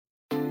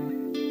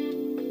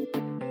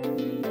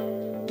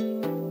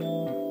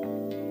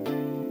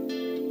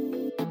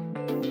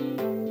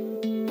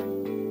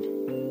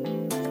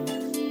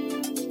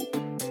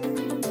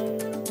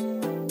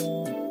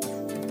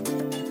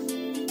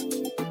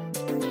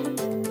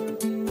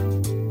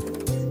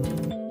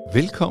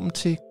Velkommen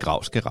til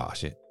Gravs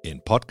Garage,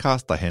 en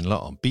podcast, der handler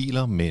om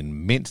biler, men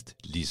mindst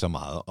lige så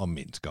meget om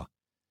mennesker.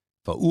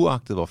 For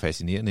uagtet hvor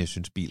fascinerende jeg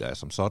synes biler er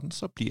som sådan,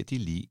 så bliver de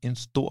lige en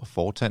stor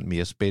fortand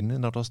mere spændende,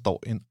 når der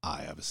står en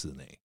ejer ved siden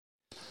af.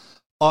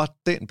 Og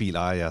den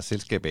bilejer, jeg er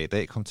selskab af i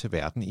dag, kom til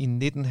verden i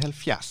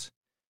 1970.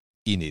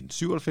 I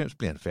 1997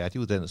 blev han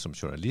færdiguddannet som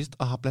journalist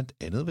og har blandt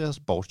andet været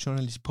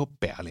sportsjournalist på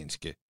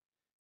Berlingske.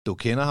 Du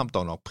kender ham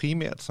dog nok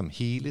primært som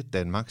hele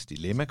Danmarks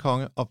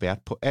dilemmakonge og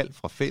vært på alt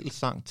fra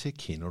fællessang til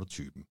Kender du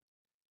typen.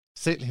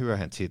 Selv hører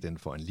han til den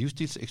for en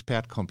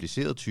livsstilsekspert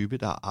komplicerede type,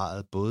 der har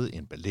ejet både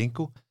en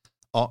Berlingo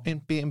og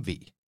en BMW.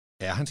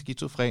 Er han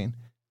skizofren?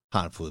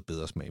 Har han fået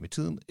bedre smag med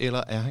tiden?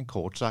 Eller er han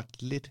kort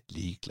sagt lidt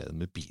ligeglad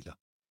med biler?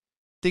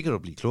 Det kan du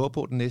blive klogere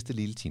på den næste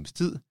lille times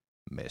tid.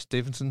 Mads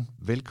Steffensen,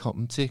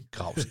 velkommen til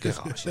Gravs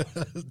Garage.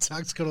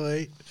 Tak skal du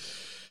have.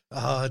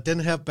 Og den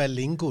her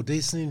Berlingo, det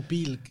er sådan en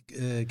bil,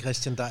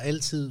 Christian, der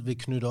altid vil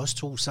knytte os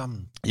to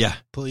sammen. Ja.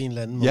 På en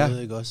eller anden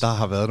måde, ikke også? Der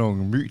har været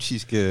nogle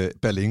mytiske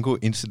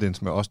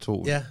Berlingo-incidents med os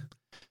to. Ja,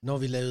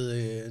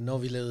 når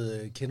vi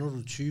lavede Kender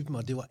du typen,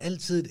 og det var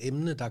altid et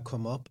emne, der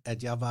kom op,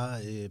 at jeg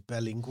var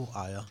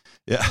Berlingo-ejer.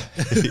 Ja,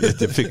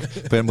 det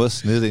fik på en måde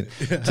snedet ind.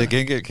 Ja. Til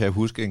gengæld kan jeg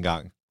huske en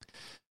gang,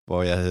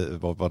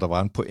 hvor der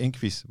var en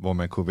pointquiz, hvor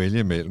man kunne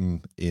vælge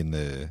mellem en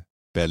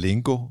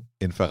Berlingo,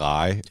 en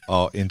Ferrari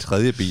og en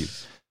tredje bil.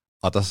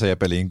 Og der sagde jeg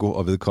Berlingo,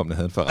 og vedkommende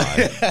havde en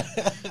Ferrari.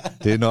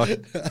 Det er nok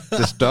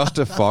det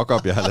største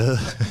fuck-up, jeg har lavet.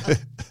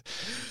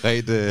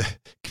 Rent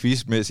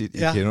quizmæssigt i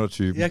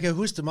Kender-typen. Jeg kan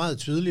huske det meget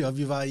tydeligt, og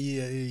vi var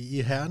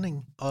i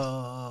Herning,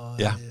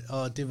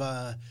 og det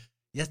var...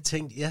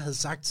 Jeg havde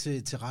sagt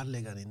til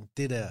retlæggeren,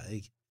 det der,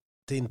 ikke,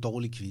 det er en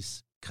dårlig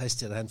quiz.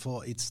 Christian, han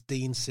får et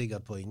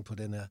stensikkert point på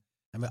den her.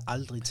 Han vil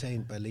aldrig tage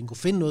en Berlingo.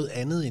 Find noget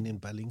andet end en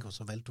Berlingo,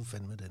 så valgte du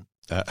fandme den.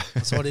 Ja.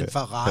 Og så var det en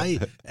Ferrari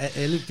af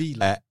alle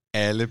biler. Af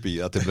alle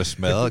biler. Det blev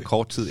smadret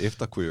kort tid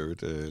efter, kunne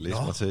jeg jo læse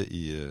mig til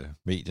i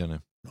medierne.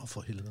 Nå,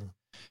 for helvede.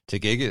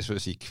 Til gengæld, så vil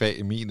jeg sige,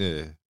 kvæg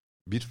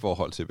mit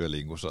forhold til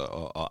Berlingo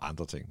og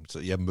andre ting. Så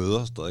jeg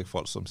møder stadig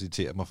folk, som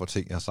citerer mig for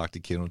ting, jeg har sagt i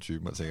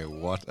Kender-typen, og tænker,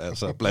 what?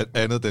 Altså, blandt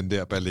andet den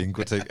der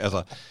Berlingo-ting.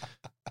 Altså,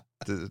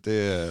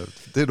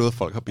 det er noget,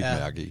 folk har bidt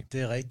mærke i.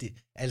 Det er rigtigt.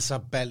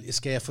 Altså,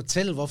 skal jeg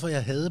fortælle, hvorfor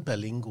jeg havde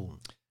Berlingoen?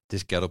 Det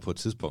skal du på et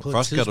tidspunkt.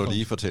 Først skal du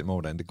lige fortælle mig,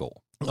 hvordan det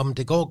går. Jamen,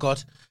 det går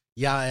godt.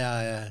 Jeg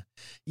er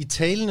i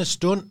talende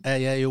stund er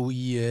jeg jo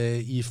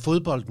i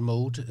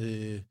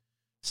fodboldmode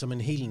som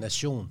en hel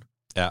nation.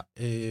 Ja.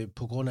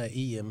 På grund af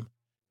EM.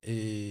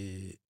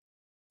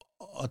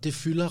 Og det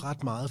fylder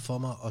ret meget for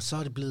mig. Og så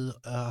er det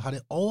har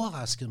det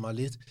overrasket mig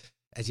lidt,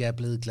 at jeg er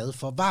blevet glad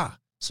for VAR,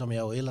 som jeg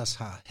jo ellers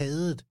har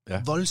hadet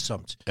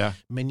voldsomt. Ja.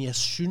 Men jeg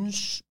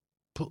synes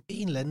på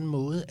en eller anden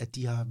måde, at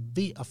de har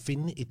ved at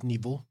finde et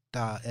niveau,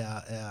 der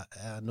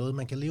er noget,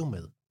 man kan leve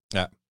med.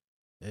 Ja.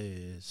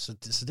 Så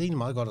det er egentlig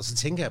meget godt. Og så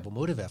tænker jeg, hvor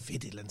må det være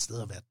fedt et eller andet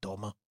sted at være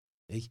dommer.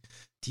 Ikke?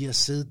 De har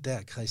siddet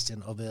der,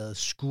 Christian, og været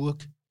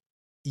skurk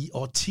i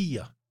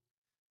årtier.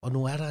 Og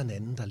nu er der en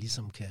anden, der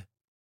ligesom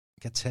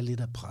kan tage lidt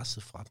af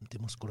presset fra dem.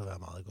 Det må sgu da være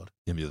meget godt.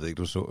 Jamen, jeg ved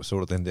ikke, du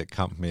så den der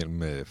kamp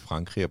mellem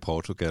Frankrig og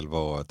Portugal,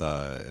 hvor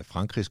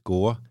Frankrig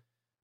scorer,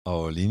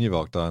 og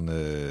linjevogteren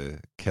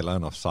kalder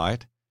en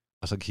offside,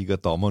 og så kigger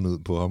dommeren ud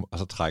på ham, og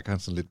så trækker han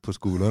sådan lidt på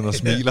skulderen og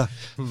smiler.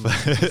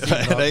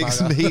 Han er ikke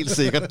sådan helt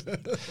sikkert.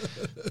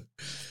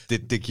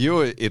 Det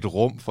giver jo et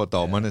rum for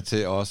dommerne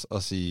til os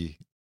at sige,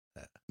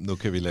 nu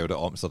kan vi lave det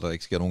om, så der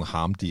ikke sker nogen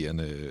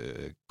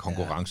harmdirrende,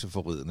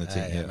 konkurrenceforvridende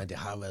ting her. Ja, men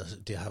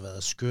det har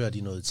været skørt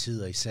i noget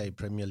tid, og især i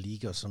Premier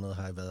League og sådan noget,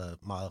 har jeg været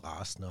meget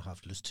rasende og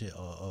haft lyst til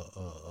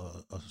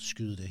at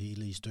skyde det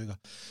hele i stykker.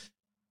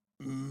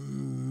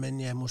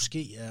 Men jeg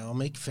måske er,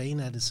 om ikke fan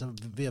af det, så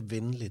ved at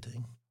vende lidt,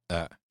 ikke?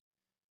 Ja,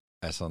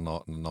 altså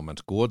når man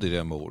scorer det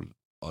der mål,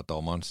 og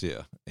dommeren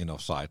ser en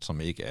offside,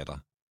 som ikke er der,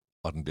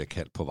 og den bliver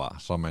kaldt på VAR,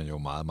 så er man jo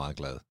meget, meget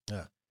glad.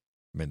 Ja.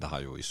 Men der har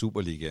jo i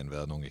Superligaen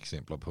været nogle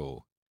eksempler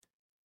på,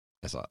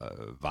 altså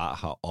VAR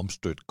har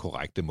omstødt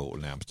korrekte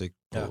mål nærmest, ikke?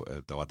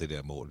 Der var det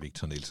der mål,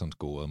 Victor Nielsen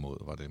scorede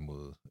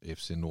mod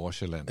FC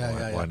Nordsjælland,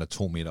 hvor han er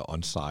 2 meter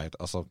onside,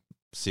 og så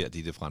ser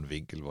de det fra en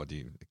vinkel, hvor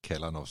de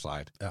kalder en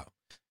offside. Ja.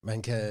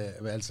 Man kan,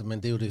 altså, men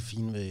det er jo det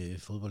fine ved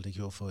fodbold, det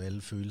kan jo få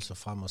alle følelser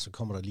frem, og så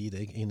kommer der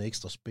lige en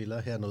ekstra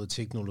spiller her, noget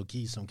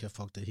teknologi, som kan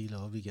fuck det hele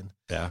op igen.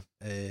 Ja.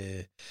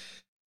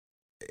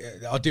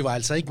 Og det var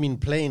altså ikke min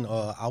plan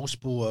at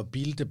afspore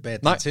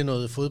bildebatten til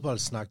noget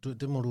fodboldsnak.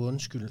 Det må du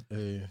undskylde.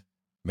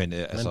 Men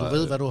du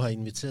ved, hvad du har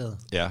inviteret.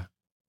 Ja.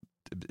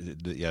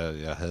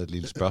 Jeg havde et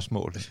lille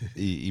spørgsmål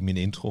i min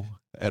intro.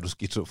 Er du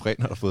skizofren,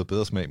 har du fået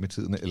bedre smag med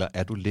tiden, eller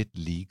er du lidt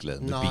ligeglad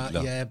med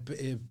biler? Ja,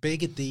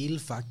 begge dele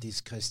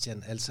faktisk,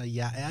 Christian. Altså,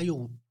 jeg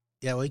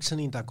er jo ikke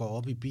sådan en, der går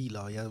op i biler,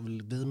 og jeg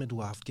vil ved med, at du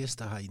har haft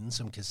gæster herinde,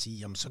 som kan sige,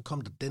 jamen, så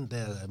kom der den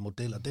der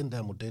model, og den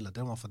der model, og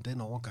den var fra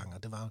den overgang,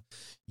 og det var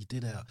i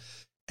det der.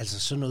 Altså,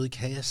 sådan noget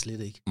kan jeg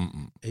slet ikke.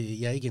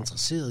 Jeg er ikke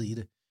interesseret i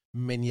det.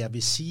 Men jeg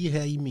vil sige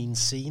her i mine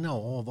senere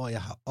år, hvor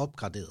jeg har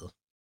opgraderet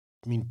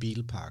min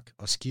bilpark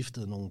og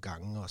skiftet nogle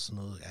gange og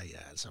sådan noget, er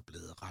jeg altså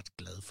blevet ret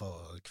glad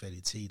for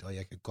kvalitet, og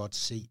jeg kan godt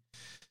se,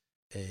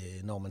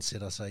 når man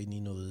sætter sig ind i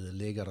noget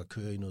lækkert og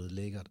kører i noget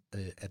lækkert,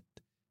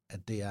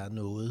 at det er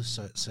noget,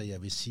 så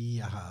jeg vil sige,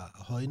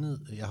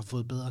 jeg har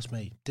fået bedre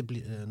smag. Det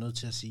bliver jeg nødt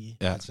til at sige.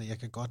 Ja. Altså, jeg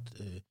kan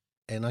godt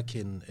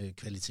anerkende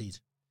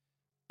kvalitet.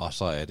 Og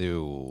så er det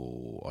jo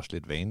også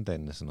lidt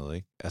vanedannende sådan noget,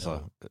 ikke?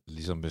 Altså,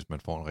 ligesom hvis man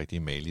får en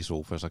rigtig malig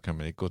sofa, så kan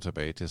man ikke gå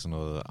tilbage til sådan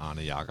noget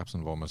Arne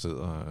Jacobsen, hvor man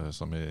sidder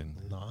som en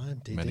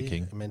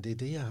mannequin. Men det er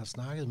det, jeg har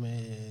snakket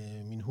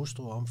med min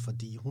hustru om,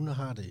 fordi hun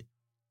har det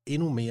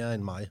endnu mere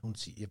end mig. Hun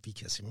siger, vi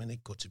kan simpelthen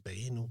ikke gå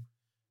tilbage nu.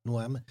 Nu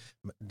er man,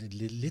 det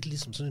er lidt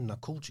ligesom sådan en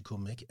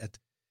narkotikum, ikke? At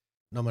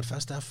når man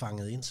først er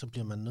fanget ind, så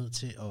bliver man nødt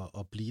til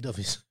at blive der,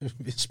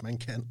 hvis man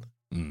kan.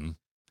 Mm.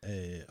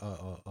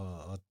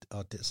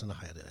 Og det, sådan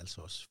har jeg det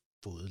altså også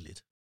fået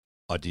lidt.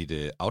 Og dit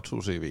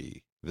auto-CV,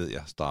 ved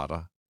jeg,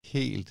 starter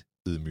helt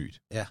ydmygt.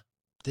 Ja,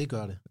 det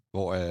gør det.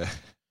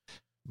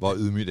 Hvor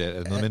ydmygt er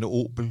det? Noget med en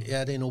Opel?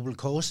 Ja, det er en Opel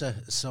Corsa,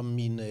 som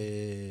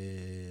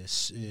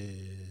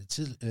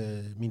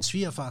min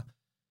svigerfar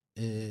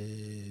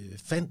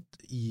fandt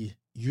i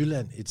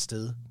Jylland et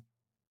sted.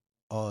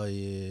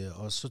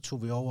 Og så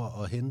tog vi over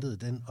og hentede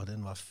den, og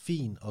den var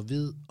fin og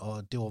hvid,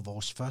 og det var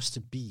vores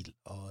første bil,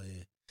 og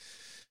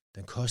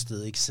den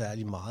kostede ikke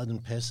særlig meget.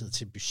 Den passede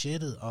til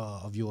budgettet,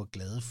 og vi var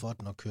glade for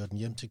den og kørte den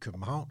hjem til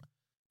København.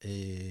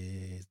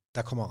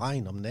 Der kommer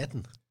regn om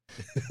natten.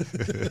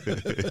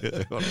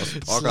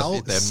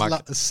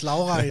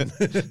 Slagregn.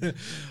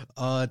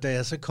 Og da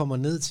jeg så kommer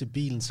ned til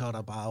bilen, så er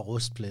der bare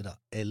rustpletter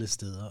alle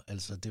steder.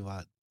 Altså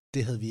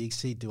det havde vi ikke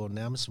set. Det var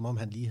nærmest som om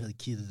han lige havde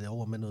kittet det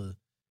over med noget,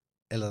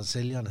 eller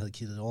sælgeren havde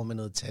kittet det over med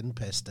noget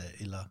tandpasta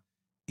eller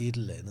et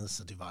eller andet.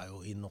 Så det var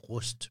jo en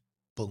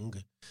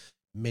rustbunke.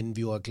 Men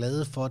vi var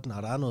glade for den,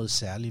 og der er noget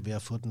særligt ved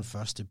at få den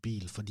første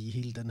bil, fordi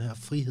hele den her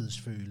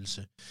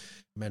frihedsfølelse,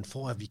 man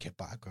får, at vi kan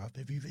bare gøre,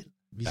 hvad vi vil.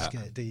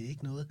 Det er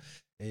ikke noget.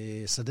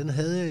 Så den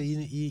havde jeg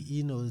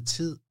i noget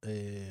tid,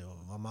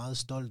 og var meget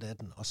stolt af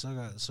den, og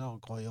så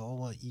går jeg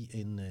over i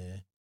en...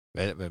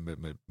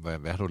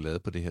 Hvad har du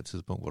lavet på det her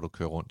tidspunkt, hvor du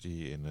kører rundt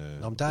i en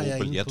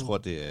Opel? Jeg tror,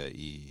 det er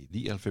i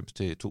 99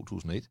 til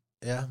 2001.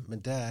 Ja, men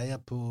der er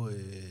jeg på...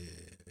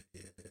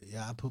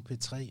 Jeg er på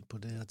P3 på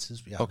det her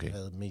tidspunkt. Jeg har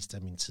været mest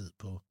af min tid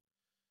på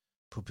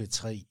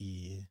P3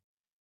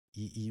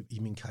 i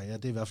min karriere.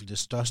 Det er i hvert fald det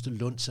største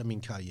lunds af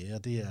min karriere.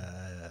 Det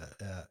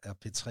er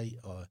P3,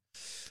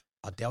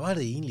 og der var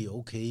det egentlig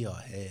okay at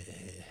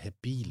have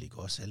bil, ikke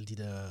også? Alle de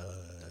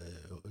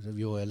der...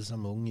 vi var alle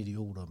sammen unge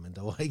idioter, men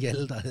der var ikke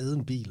alle, der havde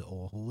en bil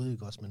overhovedet,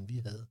 ikke også? Men vi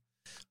havde.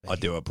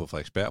 Og det var på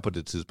Frederiksberg på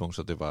det tidspunkt,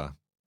 så det var...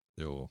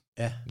 jo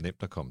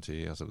nemt at komme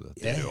til, og så videre.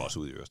 Det er jo også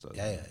ude i Ørestad.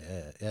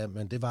 Ja,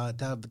 men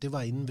det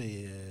var inde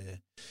ved...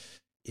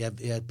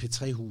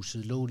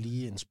 P3-huset lå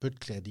lige en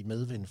spytklat i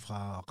medvind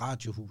fra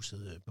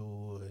radiohuset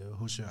på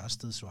hos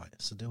Ørstedsvej,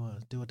 så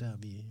det var der,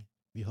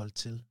 vi holdt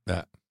til.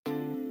 Ja.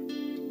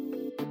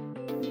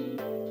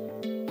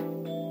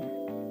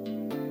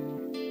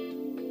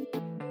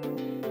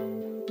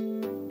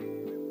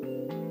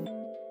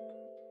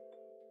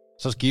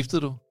 Så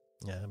skiftede du?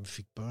 Ja, vi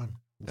fik børn.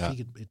 Vi fik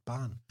et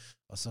barn,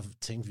 og så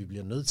tænkte vi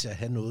bliver nødt til at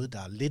have noget, der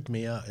er lidt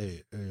mere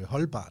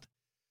holdbart.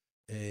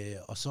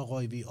 Og så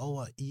røg vi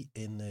over i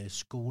en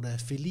Skoda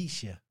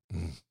Felicia.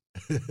 Mm.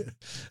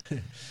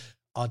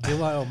 Og det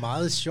var jo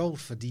meget sjovt,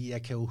 fordi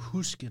jeg kan jo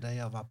huske, da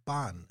jeg var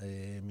barn,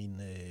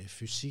 min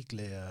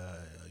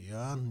fysiklærer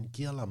Jørgen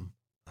Girlam,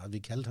 vi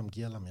kaldte ham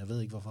Girlam, jeg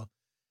ved ikke hvorfor,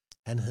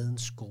 han havde en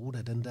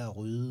Skoda, den der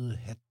røde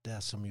hat der,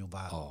 som jo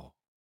var...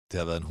 Det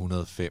har været en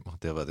 105,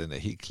 det har været den der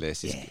helt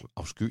klassisk,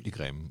 afskyeligt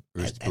grimme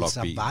østblokbil.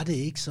 Altså var det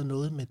ikke så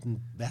noget med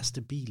den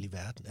værste bil i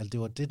verden? Altså det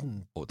var det,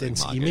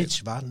 dens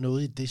image var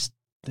noget i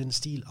den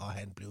stil, og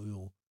han blev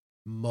jo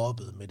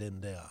mobbet med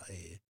den der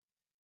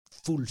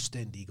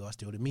fuldstændig også.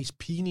 Det var det mest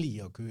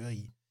pinlige at køre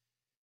i.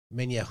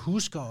 Men jeg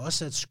husker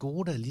også, at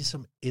Skoda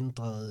ligesom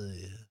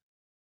ændrede,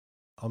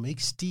 om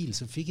ikke stil,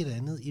 så fik et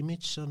andet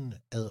image sådan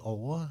ad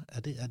over.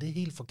 Er det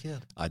helt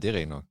forkert? Nej, det er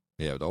rent nok.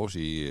 Men jeg vil dog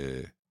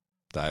sige...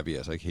 Der er vi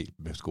altså ikke helt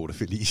med Skoda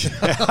Felicia.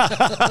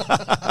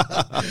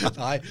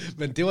 Nej,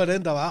 men det var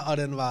den, der var, og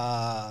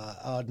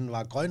den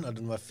var grøn, og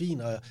den var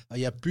fin,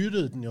 og jeg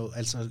byttede den jo,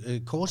 altså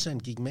Corsaen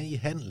gik med i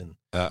handlen,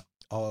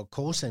 og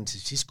Corsaen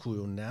til sidst kunne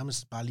jo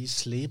nærmest bare lige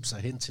slæbe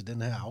sig hen til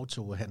den her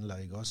autohandler,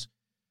 ikke også?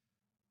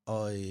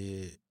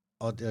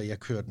 Og jeg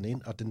kører den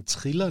ind, og den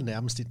triller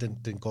nærmest,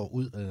 den går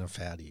ud, og den er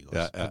færdig, ikke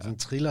også? Og den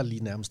triller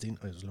lige nærmest ind,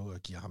 og jeg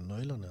giver ham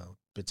nøglerne og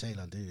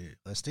betaler det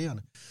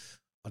resterende.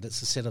 Og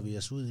så sætter vi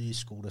os ud i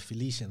Skoda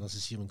Felician, og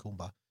så siger min kone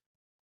bare,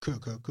 kør.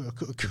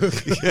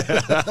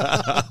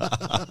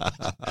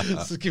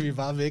 Så skal vi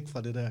bare væk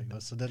fra det der.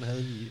 Ikke? Så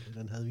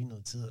den havde vi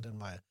noget tid, og den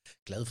var jeg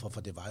glad for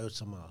det var jo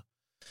som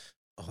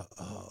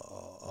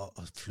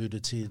at flytte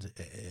til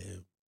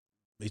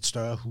et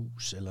større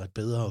hus, eller et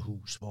bedre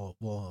hus,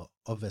 hvor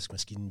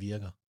opvaskemaskinen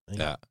virker.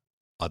 Ikke? Ja,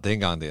 Og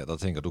dengang der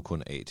tænker du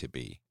kun A til B.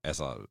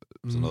 Altså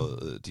sådan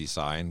noget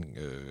design,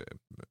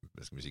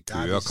 hvad skal man sige,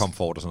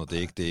 kørekomfort og sådan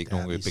noget. Det er ikke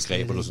nogle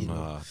begreber, du sådan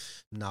har...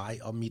 Nej,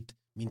 og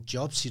min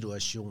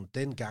jobsituation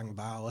dengang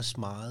var også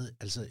meget...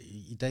 Altså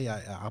i dag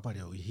jeg arbejder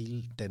jo i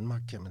hele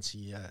Danmark, kan man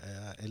sige. Jeg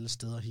er alle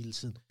steder hele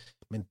tiden.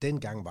 Men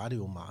dengang var det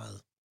jo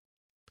meget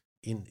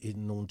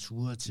nogle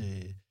ture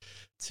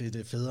til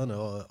det fædrene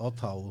og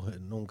ophav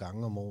nogle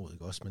gange om året,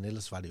 ikke også? Men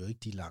ellers var det jo ikke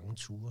de lange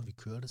ture, vi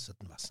kørte, så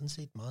den var sådan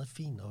set meget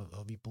fin,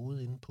 og vi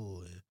boede inde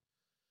på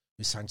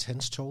ved Sankt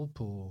Hans Torv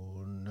på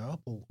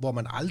Nørrebro, hvor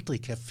man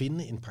aldrig kan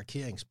finde en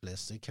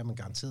parkeringsplads. Det kan man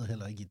garanteret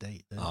heller ikke i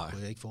dag, det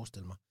kunne jeg ikke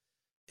forestille mig.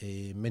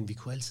 Men vi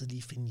kunne altid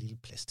lige finde en lille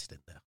plads til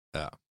den der.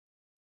 Ja.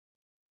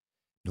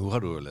 Nu har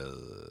du jo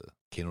lavet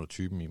Kender du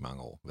typen i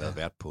mange år, været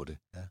vært på det.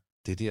 Ja.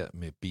 Det der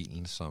med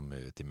bilen som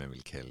det, man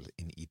vil kalde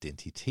en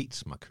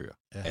identitetsmarkør.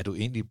 Ja. Er du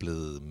egentlig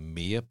blevet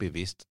mere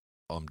bevidst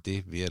om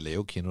det ved at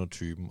lave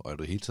Kender-typen, og er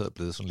du hele taget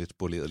blevet sådan lidt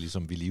spoleret,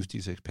 ligesom vi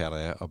livsstilseksperter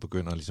er, og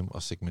begynder ligesom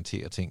at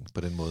segmentere ting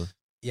på den måde?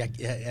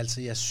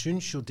 Jeg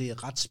synes jo, det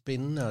er ret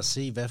spændende at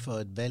se, hvad for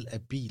et valg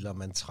af biler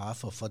man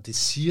træffer, for det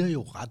siger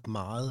jo ret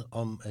meget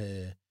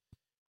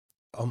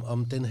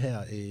om den her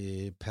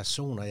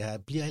person, og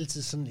jeg bliver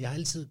altid sådan,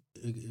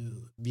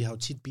 vi har jo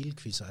tit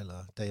bilquizzer,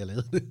 eller da jeg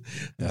lavede det,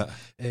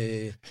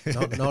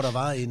 når der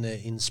var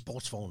en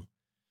sportsvogn,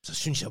 så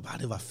synes jeg bare,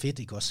 det var fedt,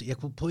 ikke også? Jeg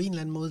kunne på en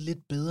eller anden måde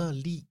lidt bedre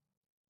lide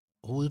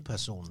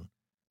hovedpersonen,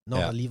 når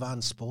der lige var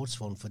en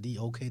sportsvogn, fordi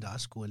okay, der er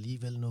sgu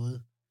alligevel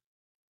noget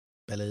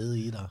ballade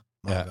i der.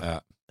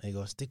 Ikke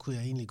også? Det kunne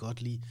jeg egentlig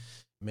godt lide,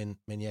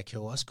 men jeg kan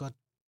jo også godt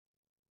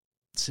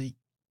se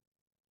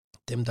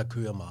dem, der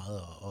kører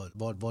meget, og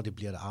hvor det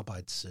bliver et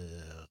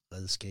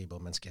arbejdsredskab,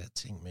 og man skal have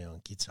ting med, og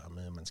en guitar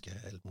med, og man skal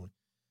have alt muligt.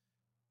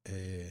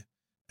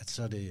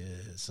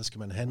 Så skal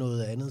man have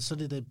noget andet. Så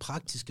er det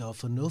praktiske og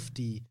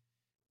fornuftige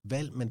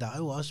valg, men der er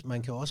jo også,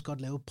 man kan jo også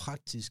godt lave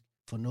praktisk,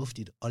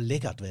 fornuftigt og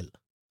lækkert valg.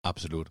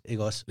 Absolut.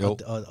 Ikke også?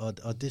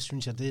 Og det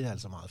synes jeg, det er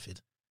altså meget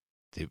fedt.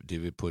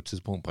 Det vil på et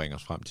tidspunkt bringe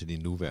os frem til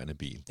din nuværende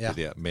bil. Ja. Det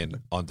der. Men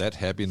on that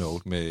happy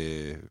note med,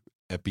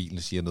 at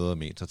bilen siger noget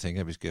om en, så tænker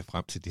jeg, at vi skal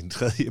frem til din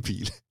tredje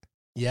bil.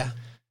 Ja,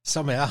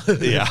 som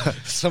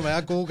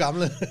er gode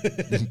gamle.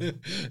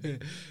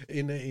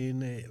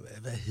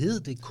 Hvad hed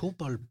det?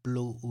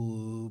 Koboldblå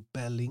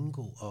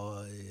Berlingo.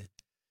 Og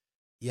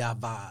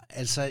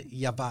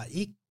jeg var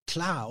ikke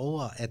klar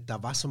over, at der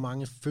var så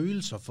mange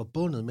følelser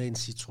forbundet med en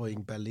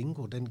Citroën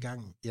Berlingo,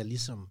 dengang jeg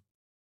ligesom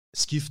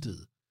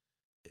skiftede.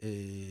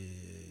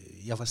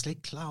 Jeg var slet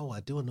ikke klar over,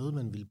 at det var noget,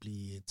 man ville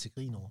blive til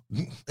grin over.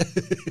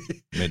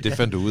 Men det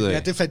fandt du ud af? Ja,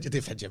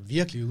 det fandt jeg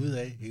virkelig ud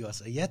af. Ikke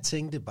også? Og jeg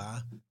tænkte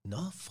bare,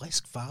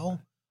 frisk farve.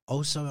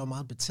 Og så var jeg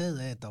meget betaget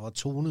af, at der var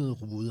tonede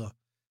ruder.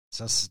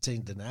 Så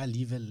tænkte den er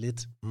alligevel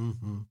lidt.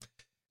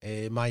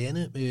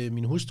 Marianne,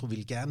 min hustru,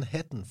 ville gerne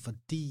have den,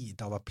 fordi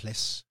der var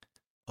plads.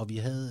 Og vi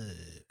havde,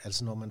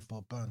 når man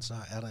får børn, så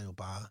er der jo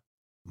bare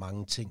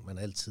mange ting, man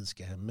altid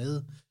skal have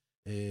med.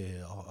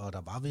 Og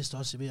der var vist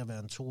også ved at være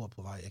en toer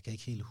på vej. Jeg kan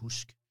ikke helt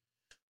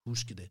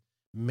huske det.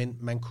 Men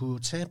man kunne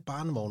tage et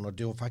barnevogn, og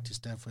det var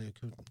faktisk derfor, jeg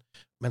købte den.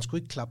 Man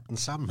skulle ikke klappe den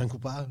sammen, man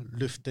kunne bare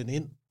løfte den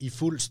ind i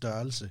fuld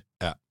størrelse.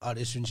 Ja. Og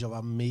det synes jeg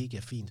var mega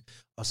fint.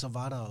 Og så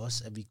var der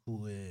også, at vi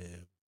kunne...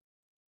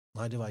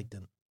 Nej, det var ikke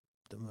den.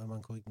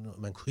 Man kunne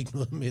ikke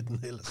noget med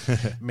den ellers.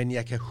 Men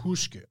jeg kan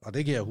huske, og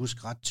det kan jeg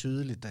huske ret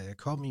tydeligt, da jeg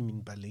kom i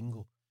min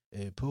Berlingo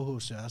på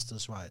H.C.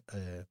 Ørstedsvej,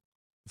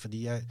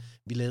 fordi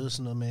vi lavede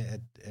sådan noget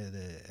med,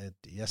 at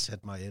jeg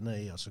satte Marianne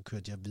af, og så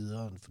kørte jeg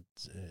videre.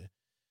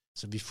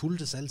 Så vi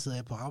fulgtes altid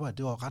af på arbejde.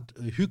 Det var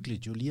ret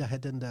hyggeligt jo lige at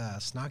have den der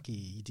snak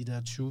i de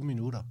der 20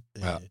 minutter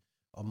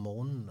om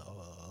morgenen,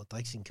 og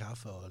drikke sin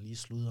kaffe og lige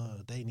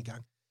sludre dagen i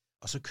gang.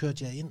 Og så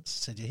kørte jeg ind, så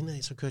satte jeg hende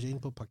af, så kørte jeg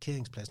ind på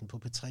parkeringspladsen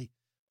på P3,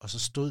 og så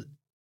stod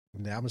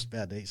nærmest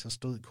hver dag, så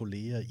stod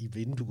kolleger i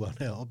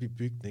vinduerne oppe i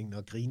bygningen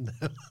og grinede.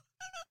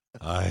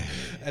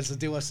 Altså,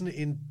 det var sådan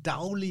en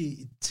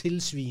daglig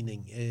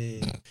tilsvining.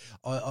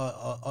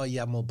 Og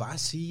jeg må bare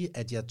sige,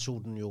 at jeg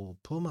tog den jo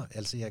på mig.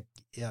 Altså,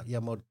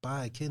 jeg måtte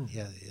bare erkende,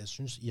 jeg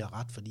synes, I har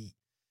ret, fordi,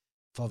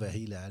 for at være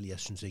helt ærlig, jeg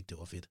synes ikke, det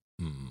var fedt.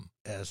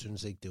 Jeg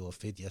synes ikke, det var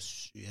fedt.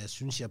 Jeg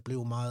synes, jeg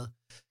blev meget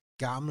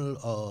gammel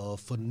og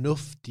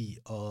fornuftig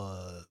og...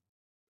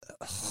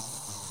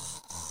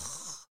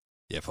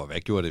 Ja, for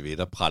hvad gjorde det ved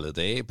dig? Prallede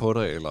det af på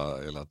dig,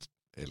 eller?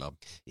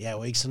 Jeg er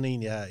jo ikke sådan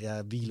en,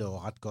 jeg hviler jo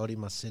ret godt i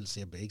mig selv, så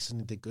jeg er ikke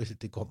sådan,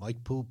 det går mig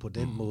ikke på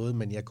den måde,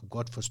 men jeg kunne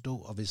godt forstå,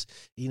 og hvis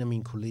en af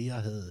mine kolleger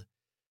havde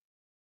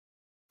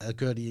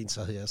kørt i en,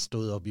 så havde jeg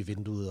stået op i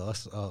vinduet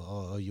også,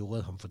 og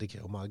jordet ham, for det kan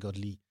jeg jo meget godt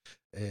lide.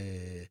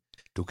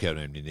 Du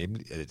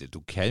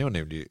kan jo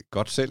nemlig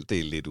godt selv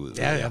dele lidt ud.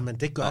 Ja, men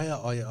det gør jeg,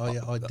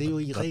 og det er jo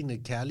i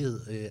ren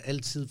kærlighed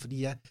altid,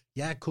 fordi jeg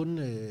er kun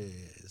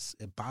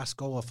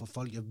barsk over for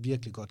folk, jeg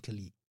virkelig godt kan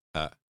lide.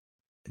 Ja.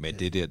 Men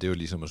det er jo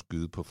ligesom at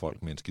skyde på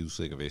folk med en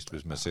skidesikker vest,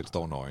 hvis man selv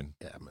står nøgen.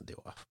 Ja, men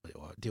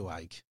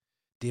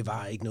det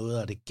var ikke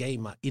noget, og det gav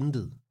mig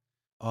intet.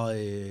 Og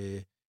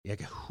jeg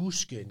kan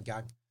huske en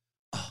gang,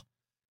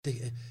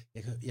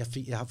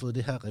 Jeg har fået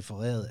det her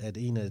refereret, at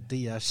en af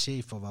DR's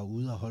chefer var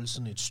ude og holde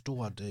sådan et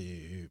stort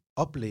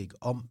oplæg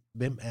om,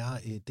 hvem er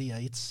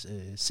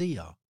DR1's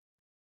seere.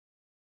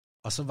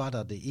 Og så var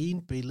der det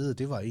ene billede,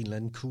 det var en eller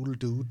anden cool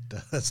dude,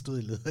 der stod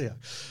i leder her.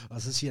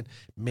 Og så siger han,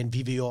 men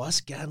vi vil jo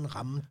også gerne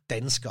ramme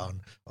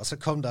danskeren. Og så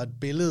kom der et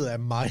billede af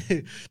mig.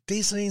 Det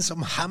er sådan en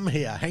som ham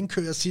her. Han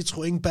kører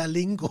Citroën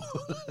Berlingo.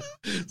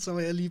 Så var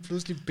jeg lige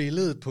pludselig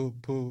billedet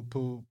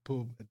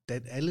på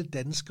alle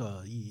danskere,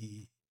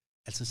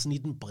 altså sådan i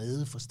den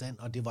brede forstand.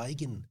 Og det var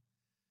ikke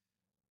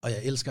og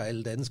jeg elsker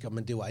alle danskere,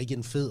 men det var ikke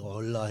en fed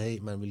rolle at have.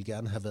 Man ville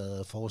gerne have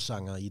været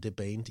forsanger i det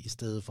band, i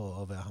stedet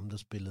for at være ham, der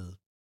spillede.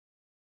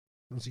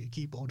 Nu siger jeg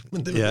keyboard,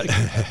 men det var ikke.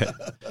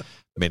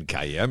 Men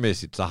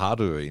karrieremæssigt, så har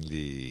du jo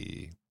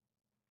egentlig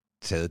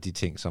taget de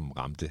ting, som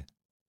ramte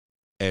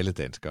alle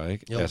danskere,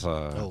 ikke?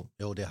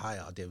 Jo, det har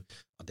jeg,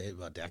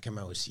 og der kan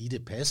man jo sige,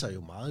 det passer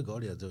jo meget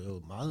godt. Det er jo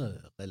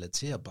meget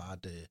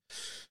relaterbart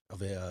at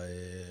være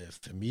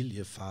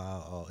familiefar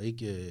og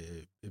ikke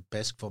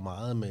bask for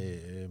meget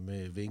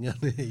med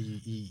vingerne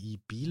i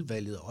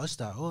bilvalget. Også,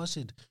 der er jo også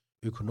et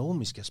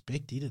økonomisk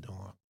aspekt i det, der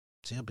var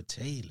til at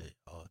betale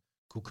og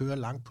kunne køre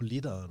langt på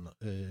literen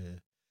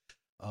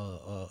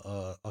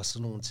og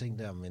sådan nogle ting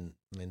der,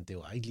 men det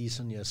var ikke lige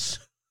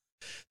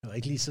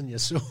sådan,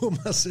 jeg så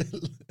mig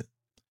selv.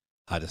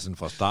 Har det sådan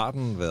fra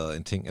starten været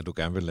en ting, at du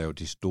gerne vil lave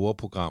de store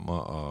programmer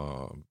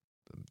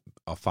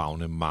og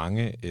favne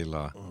mange,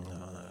 eller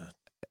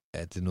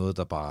er det noget,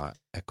 der bare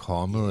er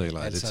kommet, eller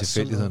altså, er det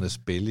tilfældighedernes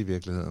spil i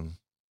virkeligheden?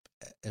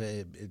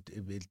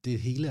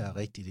 Det hele er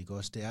rigtigt, ikke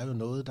også? Det er jo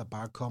noget, der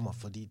bare kommer,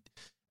 fordi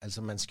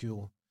altså man skal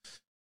jo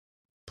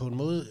på en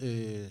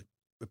måde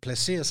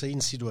placere sig i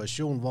en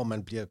situation, hvor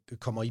man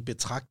kommer i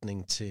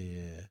betragtning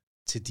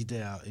til de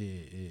der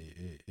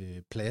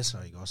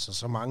pladser, ikke også? Og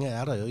så mange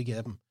er der jo ikke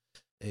af dem.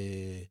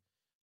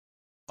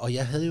 Og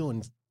jeg havde jo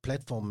en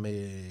platform med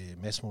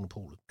Mads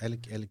Monopolet. Alle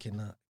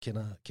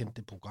kendte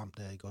det program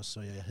der, ikke også?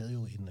 Så jeg havde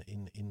jo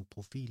en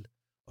profil.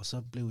 Og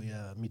så blev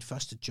mit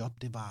første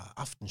job, det var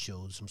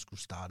aftenshowet, som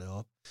skulle starte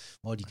op,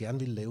 hvor de gerne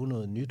ville lave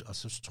noget nyt, og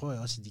så tror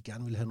jeg også, at de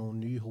gerne ville have nogle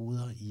nye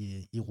hoveder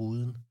i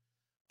ruden.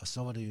 Og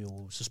så var det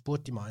jo, så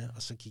spurgte de mig,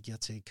 og så gik jeg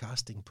til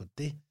casting på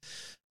det,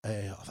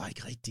 og var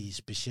ikke rigtig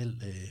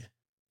specielt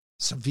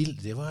så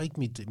vildt. Det var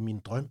ikke min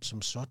drøm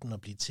som sådan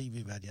at blive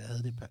tv-vært.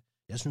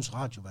 Jeg synes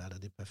radiovært er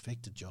det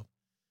perfekte job.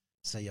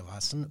 Så jeg var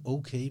sådan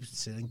okay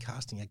til den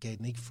casting. Jeg gav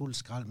den ikke fuld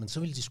skrald, men så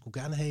ville de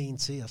skulle gerne have en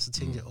til, og så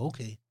tænkte jeg,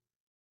 okay,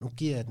 nu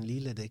giver jeg den lige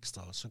lidt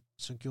ekstra, og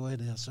så gjorde jeg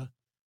det,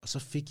 og så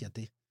fik jeg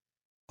det.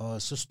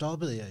 Og så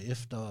stoppede jeg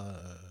efter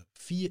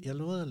jeg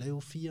lovede at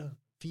lave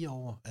fire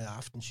år af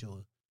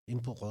aftenshowet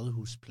inde på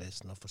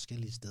Rådhuspladsen og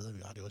forskellige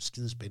steder. Det var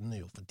skide spændende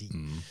jo, fordi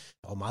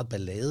der var meget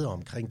ballade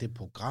omkring det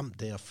program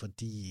der,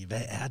 fordi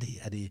hvad er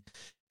det?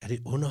 Er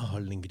det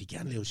underholdning? Vil de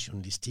gerne lave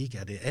journalistik?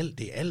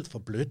 Det er alt for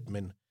blødt,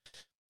 men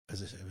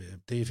altså,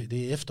 det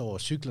er efterår,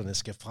 cyklerne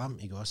skal frem,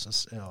 ikke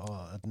også?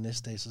 Og den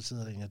næste dag, så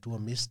sidder der en, at du har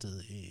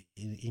mistet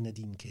en af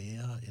dine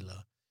kære,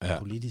 eller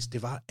politisk.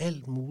 Det var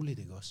alt muligt,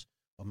 ikke også?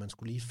 Og man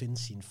skulle lige finde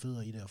sine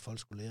fødder i det, og folk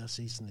skulle lære at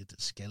se sådan et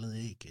skaldet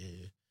æg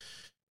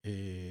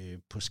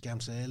på skærm.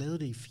 Så jeg lavede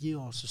det i 4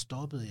 år, så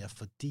stoppede jeg,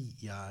 fordi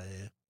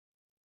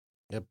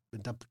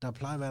der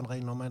plejer at være en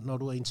regel, når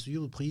du har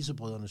interviewet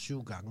Prisebrødrene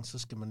 7 gange, så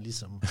skal man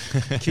ligesom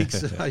kigge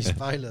sig i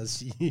spejlet og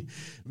sige,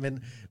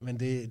 men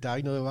der er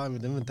ikke noget at være med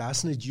det, men der er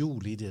sådan et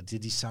hjul i det. Det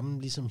er de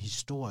samme ligesom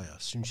historier,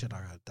 synes jeg,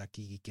 der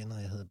gik igen,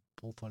 og jeg havde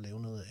brug for at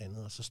lave noget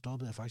andet, og så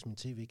stoppede jeg faktisk min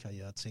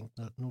tv-karriere og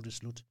tænkte, nu er det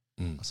slut.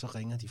 Og så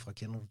ringer de fra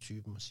Kender du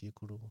typen og siger,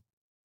 kunne du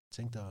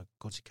tænke dig at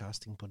gå til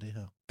casting på det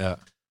her? Ja.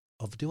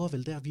 Og det var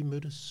vel der, vi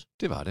mødtes.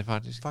 Det var det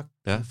faktisk.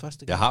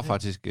 Første gang, jeg har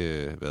faktisk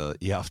været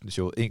i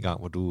aftenshowet en gang,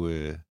 hvor du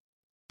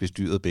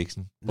bestyrede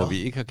Bæksen, hvor vi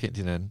ikke har kendt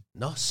hinanden.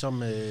 Som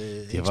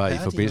det var i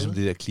forbindelse med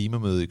det der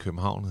klimamøde i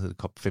København, hed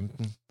COP15,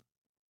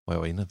 hvor jeg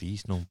var inde og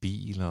vise nogle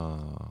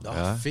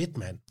biler. Fedt,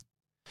 mand.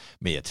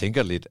 Men jeg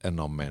tænker lidt, at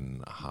når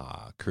man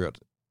har kørt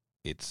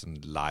et sådan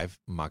live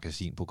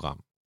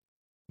magasinprogram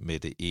med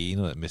det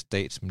ene, med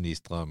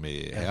statsministre,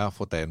 med herrer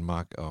fra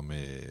Danmark, og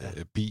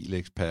med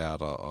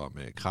bileksperter, og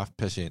med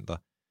kræftpatienter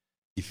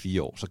i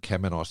 4 år, så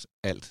kan man også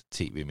alt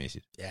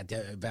tv-mæssigt. Ja, det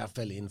er i hvert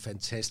fald en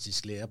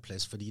fantastisk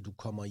læreplads, fordi du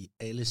kommer i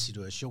alle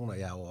situationer.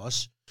 Jeg har jo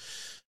også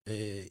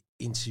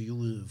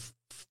interviewet,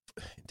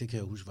 det kan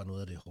jeg huske, var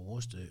noget af det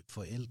hårdeste,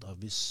 forældre,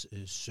 hvis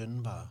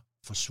søn var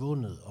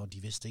forsvundet, og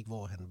de vidste ikke,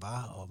 hvor han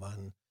var,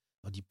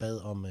 og de bad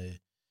om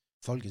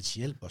folkets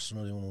hjælp, og sådan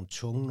noget. Det var nogle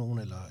tunge nogen,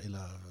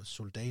 eller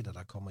soldater,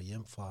 der kommer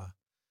hjem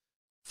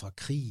fra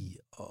krig,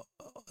 og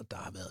der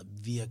har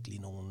været virkelig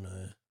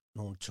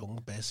nogle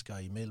tunge basker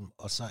imellem.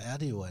 Og så er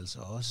det jo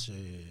altså også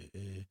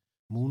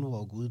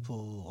moonwalk ude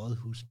på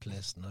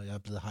Rådhuspladsen, og jeg er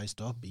blevet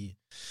hejst op i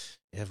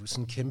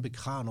sådan en kæmpe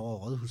kran over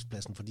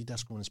Rådhuspladsen, fordi der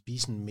skulle man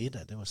spise en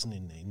middag. Det var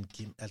sådan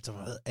altså der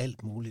var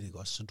alt muligt, ikke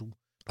også? Så du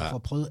får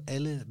prøvet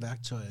alle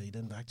værktøjer i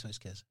den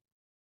værktøjskasse.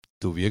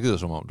 Du virkede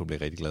som om, du blev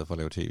rigtig glad for at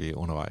lave tv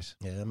undervejs.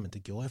 Ja, men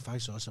det gjorde jeg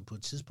faktisk også, og på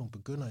et tidspunkt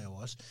begynder jeg jo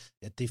også.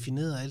 Jeg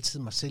definerede altid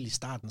mig selv i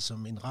starten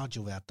som en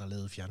radiovært, der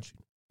lavede fjernsyn.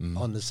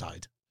 on the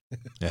side.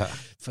 Ja.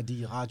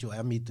 Fordi radio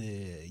er mit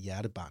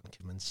hjertebarn,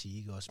 kan man sige,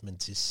 ikke også? Men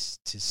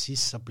til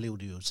sidst,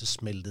 så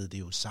smeltede det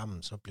jo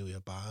sammen. Så blev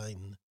jeg bare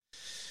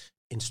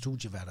en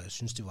studievært, og jeg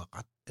synes, det var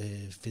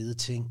ret fede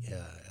ting,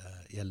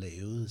 jeg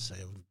lavede, så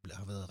jeg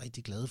har været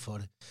rigtig glad for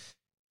det.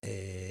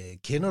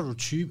 Kender du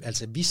typen?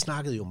 Altså, vi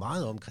snakkede jo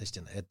meget om,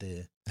 Christian, at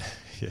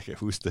jeg kan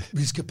huske det.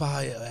 Vi skal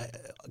bare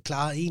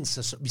klare en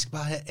sæson. Vi skal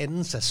bare have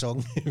anden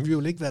sæson. Vi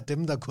vil ikke være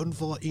dem, der kun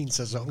får en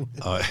sæson.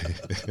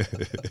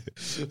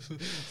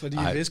 Fordi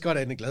jeg vidste godt,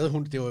 at Anne Glade,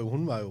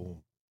 hun var jo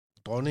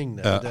dronningen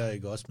af det der,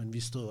 ikke også? Men vi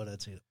stod der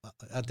til.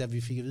 Og da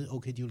vi fik at vide,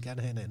 okay, de vil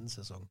gerne have en anden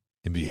sæson.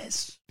 Jamen,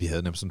 vi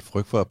havde nemlig sådan en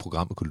frygt for, at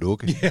programmet kunne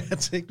lukke. Ja, jeg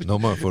tænkte. Når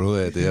man har fundet ud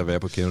af, at det at være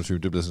på Kender du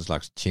typen, det blev sådan en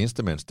slags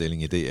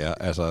tjenestemandsstilling i DR.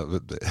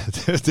 Altså,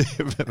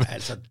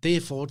 altså,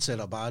 det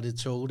fortsætter bare det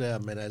tog der,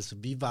 men altså,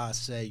 vi var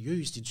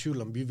seriøst i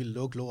tvivl, om vi ville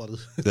lukke lortet.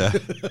 Ja.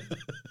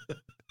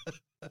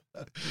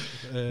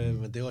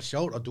 Men det var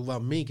sjovt, og du var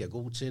mega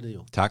god til det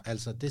jo. Tak.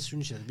 Altså, det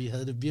synes jeg, vi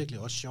havde det virkelig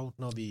også sjovt,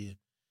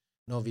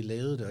 når vi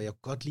lavede det, og jeg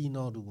kunne godt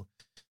lide,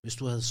 hvis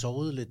du havde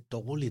sovet lidt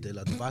dårligt,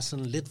 eller du var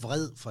sådan lidt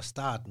vred fra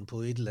starten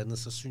på et eller andet,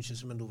 så synes jeg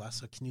simpelthen, du var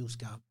så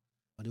knivskarp.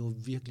 Og det var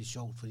virkelig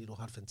sjovt, fordi du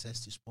har et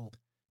fantastisk sprog.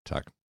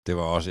 Tak. Det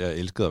var også, jeg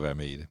elskede at være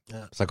med i det.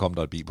 Ja. Så kom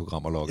der et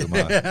bilprogram og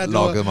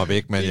lokkede mig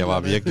væk, men jeg var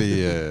virkelig,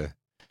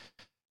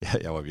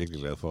 jeg var virkelig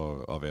glad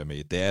for at være med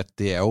i det.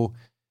 Det er jo,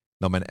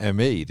 når man er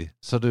med i det,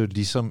 så er det jo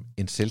ligesom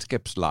en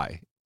selskabsleg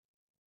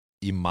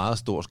i meget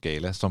stor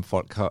skala, som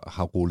folk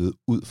har rullet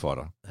ud for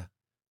dig. Ja.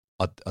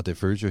 Og det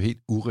føles jo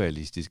helt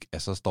urealistisk,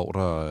 at så står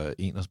der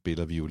en, der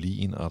spiller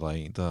violin, og der er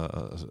en,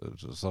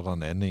 så er der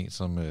en anden en,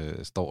 som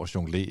står og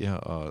jonglerer,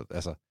 og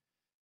altså,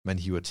 man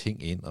hiver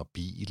ting ind, og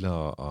biler,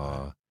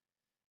 og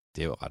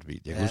det er jo ret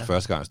vildt. Jeg kan huske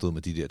første gang, jeg stod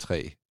med de der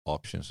 3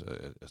 options,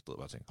 jeg stod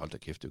bare og tænkte, hold da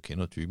kæft, det er jo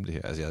kender typen det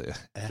her.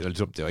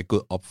 Altså, det var ikke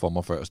gået op for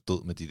mig, før jeg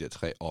stod med de der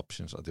 3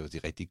 options, og det var de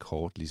rigtig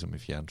kort, ligesom i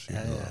fjernsynet.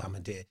 Ja,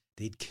 men det er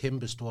et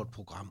kæmpe stort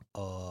program,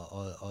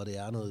 og det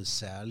er noget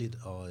særligt,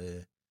 og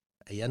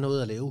jeg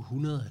nåede at lave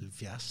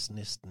 170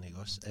 næsten, ikke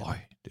også?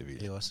 Det er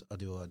vildt. Også, og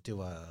det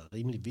var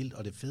rimelig vildt,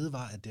 og det fede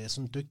var, at det er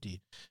sådan en dygtig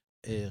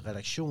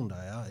redaktion, der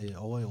er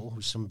over i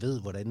Aarhus, som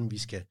ved, hvordan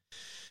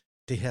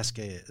det her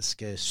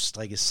skal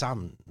strikkes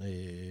sammen.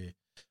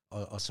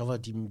 Og så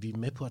var vi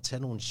med på at tage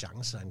nogle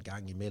chancer en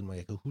gang imellem, og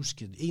jeg kan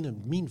huske, en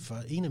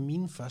af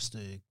mine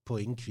første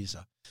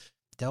pointquizzer,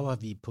 der var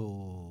vi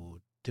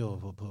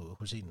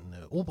hos en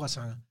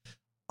operasanger,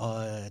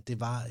 og det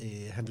var,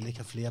 han ville ikke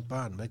have flere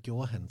børn. Hvad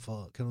gjorde han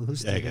for? Kan du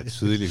huske det? Jeg kan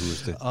tydeligt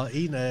huske det. Og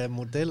en af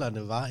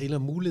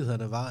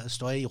mulighederne var at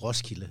stå af i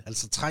Roskilde.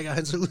 Altså trækker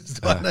han sig ud,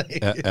 står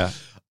af. Ja.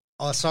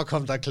 Og så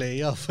kom der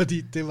klager,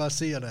 fordi det var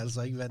seerne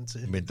altså ikke vant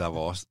til. Men der var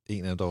også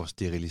en af der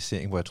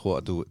sterilisering, hvor jeg tror,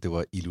 at det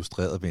var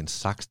illustreret ved en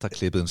saks, der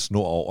klippede en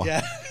snor over.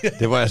 Ja.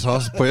 Det var altså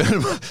også på en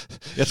måde.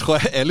 Jeg tror,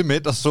 at alle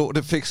mænd, der så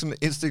det, fik sådan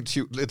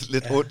instinktivt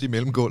lidt ondt i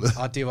mellemgulvet.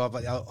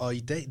 Og i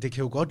dag, det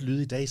kan jo godt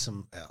lyde i dag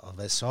som, og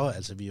hvad så,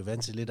 altså vi er jo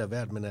vant til lidt af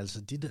hvert, men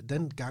altså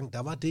den gang, der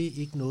var det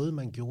ikke noget,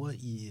 man gjorde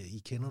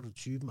i Kender du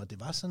typen, og det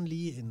var sådan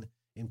lige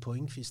en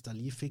pointquiz, der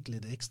lige fik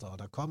lidt ekstra, og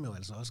der kom jo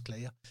altså også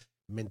klager.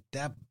 Men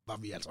der var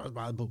vi altså også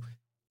meget på,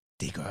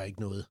 det gør ikke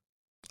noget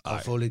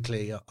at få lidt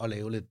klager og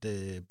lave lidt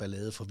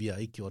ballade, for vi har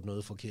ikke gjort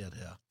noget forkert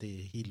her. Det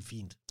er helt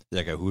fint.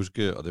 Jeg kan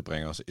huske, og det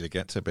bringer os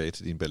elegant tilbage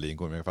til din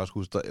Berlingo, men jeg kan faktisk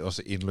huske, der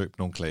også indløb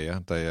nogle klager,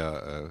 da jeg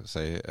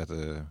sagde, at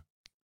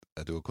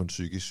det var kun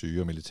psykisk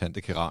syge og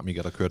militante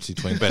keramikere, der kørte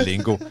Citroën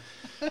Berlingo.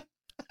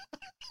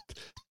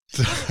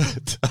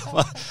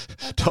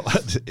 der var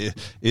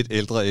et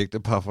ældre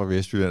ægtepar fra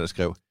Vestjylland, der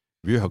skrev,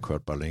 vi har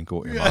kørt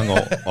Berlingo i mange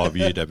år, og vi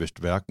er da vist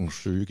hverken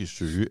psykisk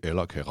syge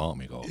eller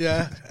keramikere.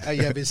 Ja,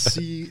 jeg vil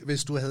sige,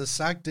 hvis du havde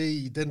sagt det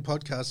i den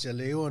podcast, jeg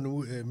laver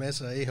nu,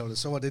 masser af Ahævle,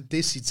 så var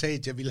det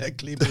citat, jeg ville have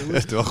klippet ud.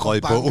 Det var røg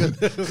i bogen.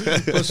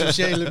 På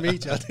sociale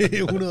medier, det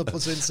er 100%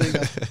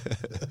 sikkert.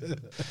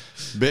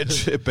 Men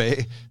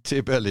tilbage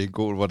til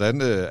Berlingo,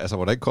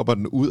 hvordan kommer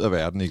den ud af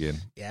verden igen?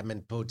 Ja,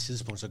 men på et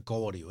tidspunkt, så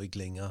går det jo ikke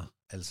længere.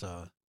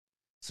 Altså,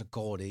 så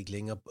går det ikke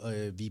længere.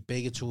 Vi er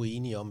begge to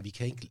enige om, vi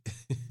kan ikke...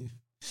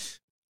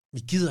 Vi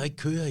gider ikke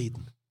køre i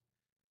den.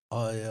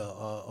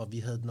 Og vi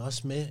havde den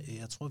også med,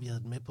 jeg tror, vi havde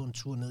den med på en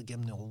tur ned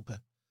gennem Europa,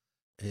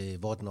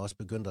 hvor den også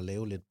begyndte at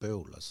lave lidt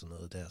bøvl og sådan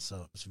noget der.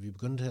 Så vi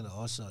begyndte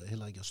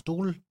heller ikke at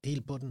stole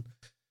helt på den.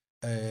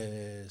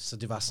 Så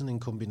det var sådan en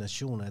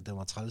kombination af, at den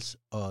var træls,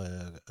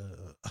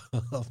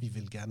 og vi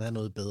ville gerne have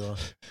noget bedre.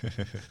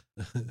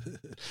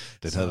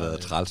 Den havde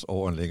været træls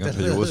over en længere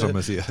periode, som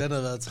man siger. Den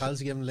havde været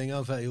træls igennem en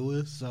længere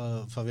periode,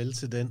 så farvel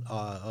til den,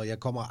 og jeg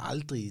kommer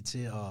aldrig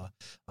til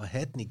at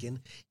have den igen.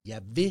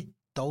 Jeg vil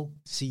dog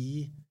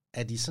sige,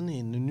 at i sådan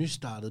en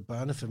nystartet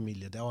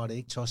børnefamilie, der var det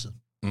ikke tosset.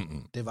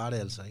 Mm-mm. Det var det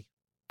altså ikke.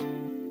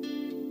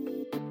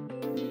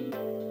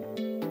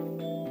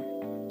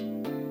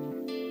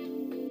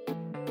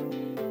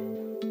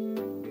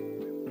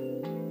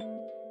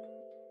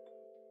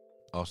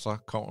 Og så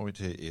kommer vi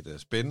til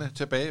et spændende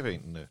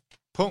tilbagevendende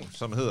punkt,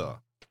 som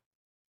hedder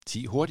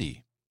 10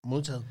 hurtige.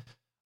 Modtaget.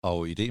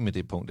 Og ideen med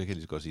det punkt, det kan jeg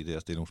lige så godt sige, det er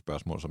at stille nogle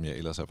spørgsmål, som jeg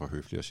ellers er for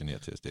høflig og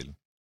generet til at stille.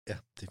 Ja,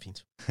 det er fint.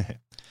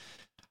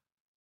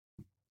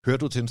 Hører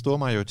du til en stor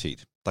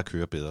majoritet, der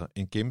kører bedre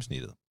end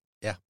gennemsnittet?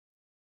 Ja.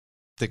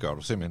 Det gør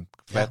du simpelthen.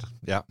 Flat.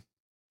 Ja.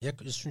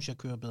 Jeg synes, jeg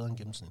kører bedre end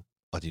gennemsnit.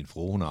 Og din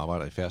frue, hun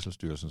arbejder i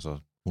Færdselsstyrelsen, så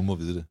hun må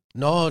vide det.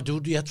 Nå,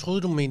 jeg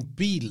troede, du mente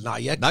bil.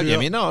 Nej, jeg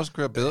mener også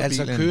køre bedre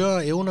altså, bil.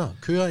 Kører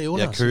evner.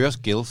 Jeg kører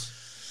skills.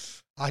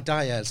 Ej, der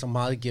er jeg altså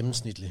meget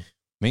gennemsnitlig.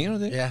 Mener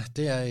du det? Ja,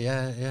 det er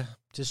ja,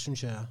 det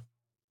synes jeg er.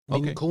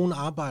 Min kone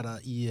arbejder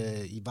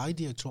i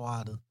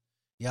Vejdirektoratet.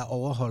 Jeg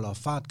overholder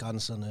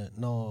fartgrænserne,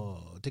 når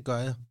det gør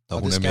jeg.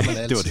 Og det skal man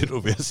altid. Det var det, du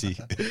ville sige.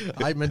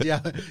 Nej, men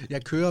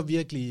jeg kører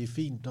virkelig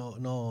fint,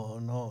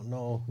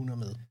 når hun er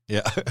med.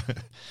 Ja.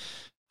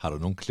 Har du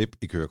nogen klip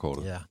i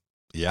kørekortet? Ja.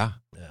 Ja?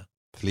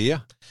 Flere?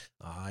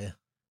 Nej.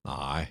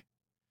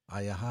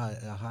 Nej, jeg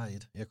har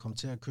et. Jeg kom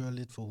til at køre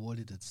lidt for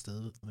hurtigt et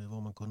sted, hvor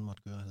man kun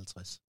måtte køre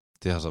 50.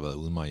 Det har så været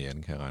uden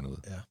Marianne, kan jeg regne ud.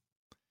 Ja.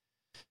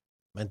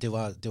 Men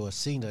det var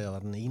sent, og jeg var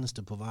den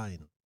eneste på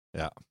vejen.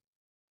 Ja.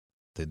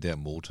 Den der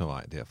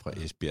motorvej der fra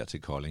Esbjerg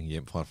til Kolding,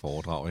 hjem fra et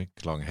foredrag, ikke?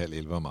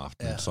 10:30 om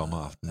aftenen,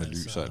 sommeraften med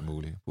lys og alt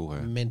muligt.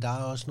 Men der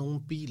er også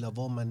nogle biler,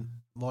 hvor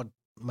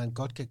man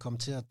godt kan komme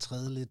til at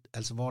træde lidt,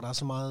 altså hvor der er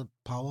så meget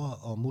power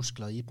og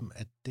muskler i dem,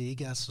 at det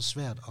ikke er så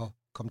svært at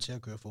komme til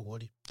at køre for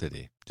hurtigt. Det er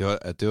det.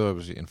 Det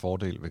var en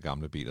fordel ved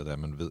gamle biler, der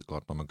man ved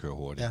godt, når man kører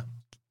hurtigt. Ja.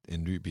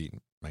 En ny bil,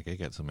 man kan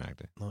ikke altid mærke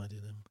det. Nej, det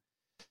er det.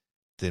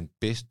 Den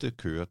bedste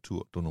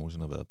køretur, du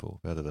nogensinde har været på,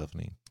 hvad har det været for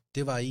en?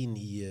 Det var en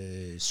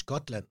i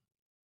Skotland,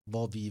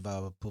 hvor vi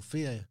var på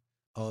ferie,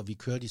 og vi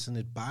kørte i sådan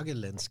et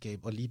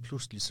bakkelandskab, og lige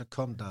pludselig så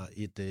kom der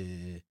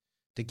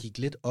det gik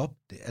lidt op,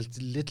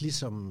 altså lidt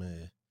ligesom,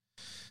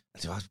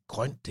 det var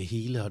grønt det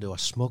hele, og det var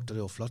smukt, og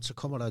det var flot, så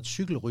kommer der et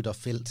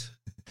cykelrytterfelt.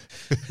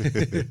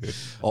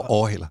 Og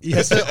overhaler.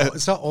 Ja,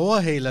 så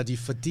overhaler de,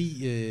 fordi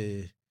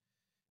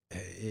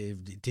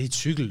det er et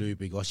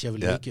cykelløb, ikke også? Jeg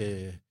vil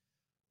ikke...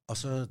 Og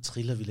så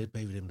triller vi lidt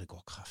bag ved dem, der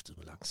går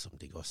kraftigt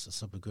langsomt, ikke også? Og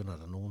så begynder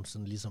der nogen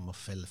sådan ligesom at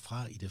falde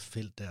fra i det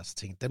felt der, så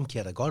tænkte dem kan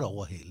jeg da godt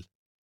overhale.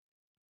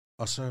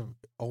 Og så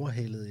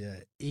overhalede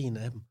jeg en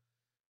af dem,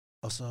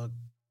 og så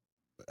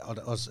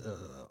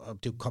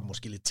og det kom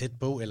måske lidt tæt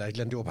på, eller et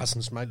eller andet, det var bare sådan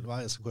en smalt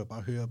vej, og så kunne jeg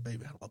bare høre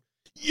bagved ham råbe,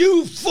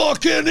 "You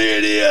fucking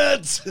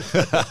idiot!"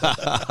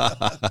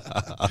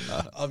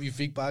 Og vi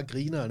fik bare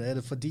grineren af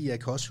det, fordi jeg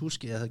kan også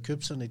huske, at jeg havde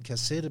købt sådan et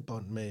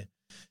kassettebånd med,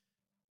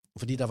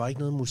 fordi der var ikke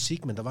noget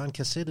musik, men der var en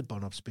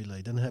kassettebåndopspiller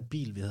i den her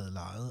bil, vi havde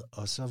lejet,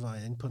 og så var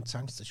jeg inde på en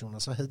tankstation,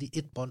 og så havde de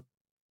et bånd.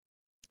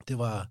 Det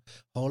var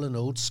Hall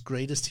 & Oates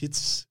Greatest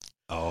Hits.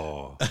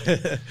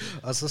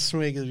 Og så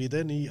smækkede vi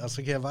den i, og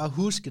så kan jeg bare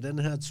huske den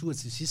her tur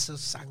til sidst, så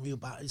sang vi jo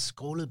bare,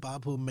 skrålede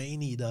bare på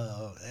Man-Eater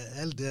og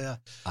alt det her.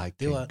 I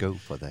can go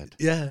for that.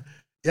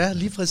 Ja,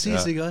 lige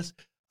præcis, ikke også?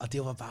 Og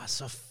det var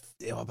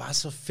bare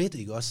så fedt,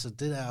 ikke også? Så det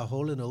der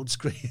Hall & Oates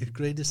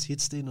Greatest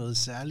Hits, det er noget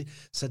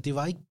særligt. Så det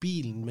var ikke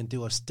bilen, men det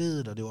var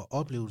stedet, og det var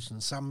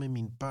oplevelsen sammen med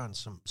mine børn,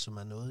 som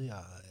er noget,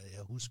 jeg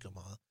husker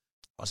meget.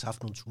 Også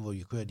haft nogle ture, hvor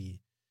jeg kørte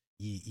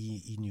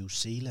i New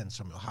Zealand,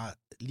 som jo har,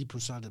 lige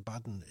pludselig er det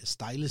bare den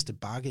stejleste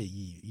bakke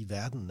i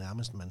verden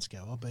nærmest, man skal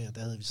op af, og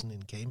der havde vi sådan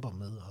en camper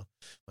med, og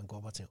man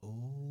går bare og tænker,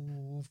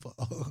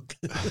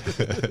 fuck.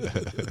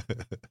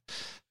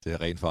 Det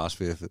er rent fars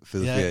fed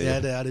ferie.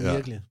 Ja, det er det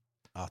virkelig.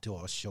 Det var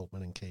også sjovt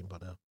med den camper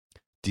der.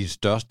 De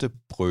største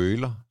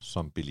brøler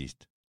som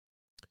bilist?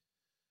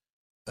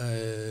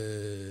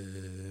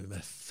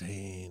 Hvad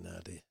fanden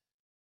er det?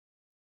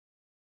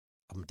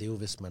 Jamen, det er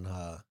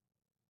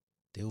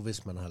jo,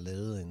 hvis man har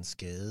lavet en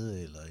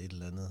skade eller et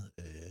eller andet.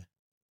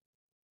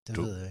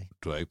 Ved jeg ikke.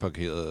 Du har ikke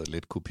parkeret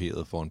lidt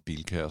kuperet for en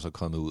bilkær, og så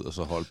kommet ud, og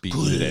så holdt bilen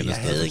et andet sted?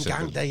 Jeg havde en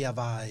gang, da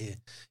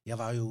jeg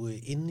var jo,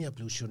 inden jeg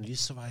blev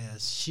journalist, så var jeg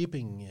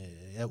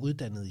jeg er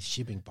uddannet i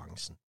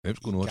shippingbranchen. Hvem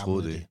skulle nu have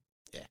troet det?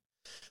 Ja.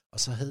 Og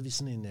så havde vi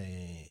sådan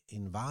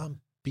en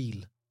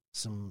varebil,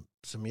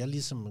 som jeg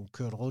ligesom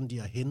kørte rundt i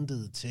og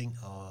hentede ting,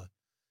 og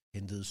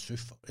hentede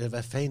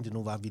hvad fanden det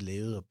nu var, vi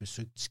lavede, og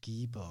besøgte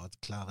skibe, og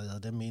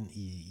klarerede dem ind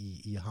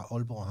i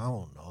Aalborg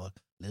Havn, og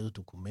lavede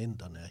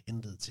dokumenterne, og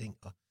hentede ting,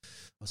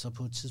 og så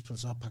på et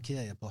tidspunkt, så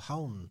parkerer jeg på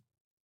havnen,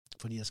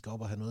 fordi jeg skal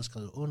op og have noget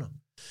skrevet under,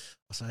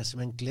 og så har jeg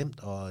simpelthen glemt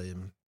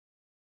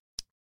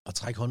at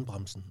trække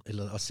håndbremsen,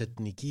 eller at sætte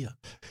den i gear.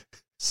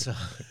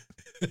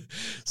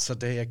 Så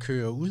da jeg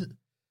kører ud,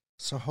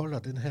 så holder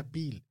den her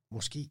bil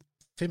måske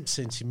 5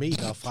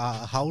 centimeter fra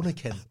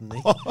havnekanten,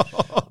 ikke?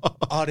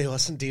 Og det var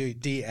sådan,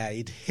 det er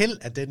et held,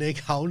 at den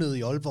ikke havnede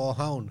i Aalborg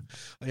Havn.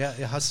 Og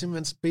jeg har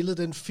simpelthen spillet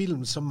den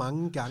film så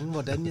mange gange,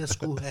 hvordan jeg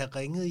skulle have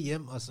ringet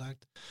hjem og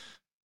sagt,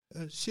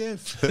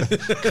 chef.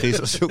 Chris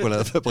og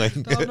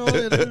chokoladefabrikken. Der er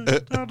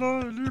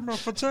noget, jeg lige må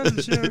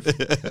fortælle, chef.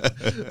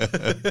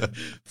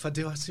 For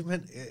det var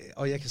simpelthen,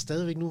 og jeg kan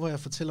stadigvæk nu, hvor jeg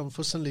fortæller om,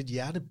 få sådan lidt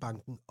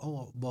hjertebanken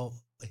over, hvor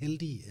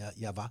heldig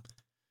jeg var.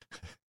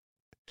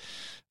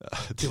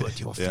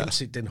 Det var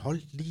fint, den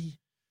holdt lige.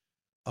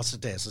 Og så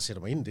da jeg så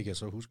sætter mig ind, det kan jeg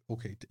så huske,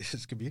 okay, jeg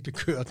skal virkelig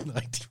køre den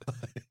rigtige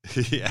vej.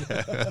 Ja.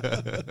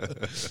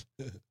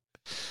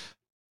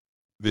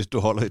 Hvis du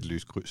holder et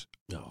lyskryds,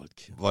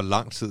 Okay. hvor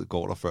lang tid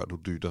går der, før du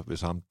dytter,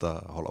 hvis ham,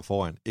 der holder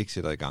foran, ikke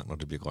sætter i gang, når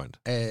det bliver grønt?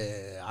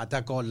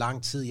 Der går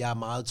lang tid. Jeg er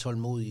meget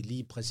tålmodig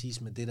lige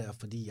præcis med det der,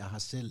 fordi jeg har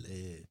selv,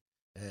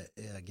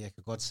 jeg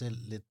kan godt selv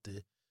lidt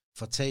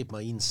fortabe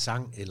mig i en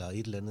sang, eller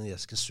et eller andet, jeg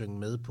skal synge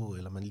med på,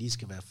 eller man lige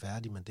skal være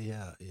færdig med det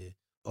her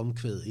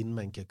omkvæd, inden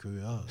man kan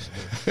køre.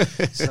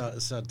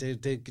 Så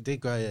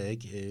det gør jeg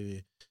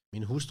ikke.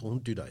 Min hustru,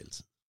 hun dytter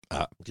altid.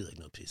 Ja. Hun gider ikke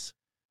noget pis.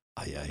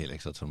 Ej, jeg er heller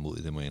ikke så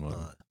tålmodig, det må jeg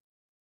indrømme. Nej.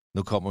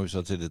 Nu kommer vi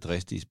så til det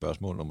dristige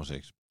spørgsmål nummer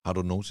 6. Har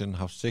du nogensinde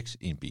haft sex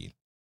i en bil?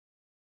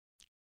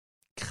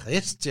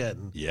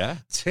 Christian, Ja.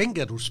 tænk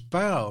at du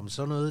spørger om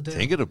sådan noget der.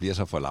 Tænker du bliver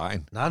så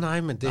forlegen?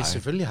 Nej, men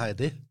selvfølgelig har jeg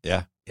det.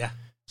 Ja. Ja.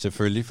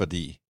 Selvfølgelig,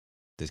 fordi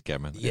det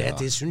skal man. Ja, eller?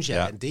 det synes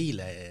jeg er en del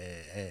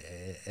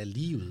af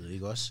livet,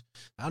 ikke også?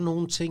 Der er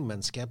nogle ting,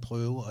 man skal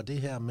prøve, og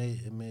det her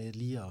med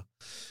lige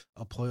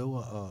at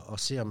prøve at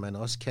se, om man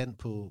også kan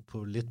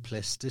på lidt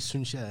plads, det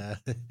synes jeg er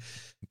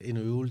en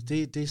øvelse.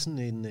 Det er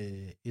sådan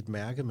et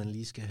mærke, man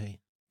lige skal have.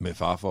 Med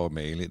far for at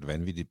male et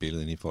vanvittigt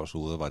billede ind i vores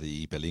hoveder, var det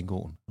i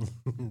Berlingoen?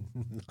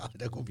 Nej,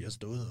 der kunne vi have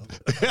stået op.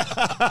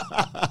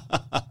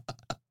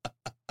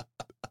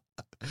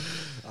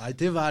 Nej,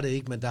 det var det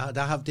ikke, men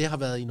det har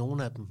været i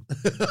nogle af dem.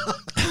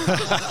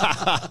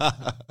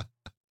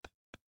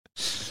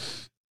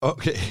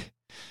 Okay.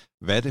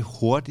 Hvad er det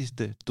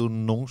hurtigste, du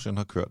nogensinde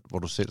har kørt, hvor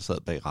du selv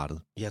sad bag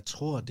rattet? Jeg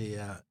tror, det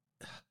er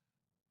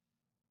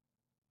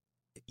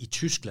i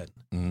Tyskland,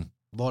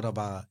 hvor der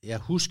var, jeg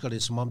husker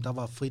det, som om der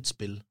var frit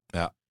spil.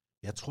 Ja.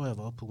 Jeg tror, jeg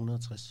var oppe på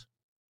 160.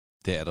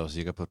 Det er der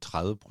cirka på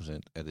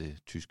 30% af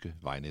det tyske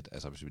vejnet,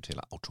 altså hvis vi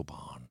taler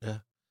autobahn. Ja,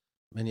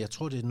 men jeg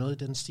tror, det er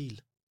noget i den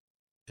stil.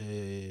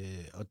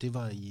 Og det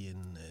var i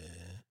en...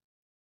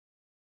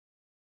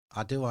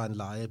 det var en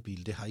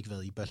lejebil. Det har ikke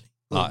været i Berlin.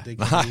 Nej,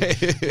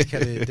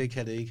 det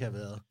kan det ikke have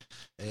været.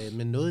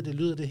 Men noget, det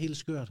lyder det helt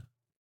skørt.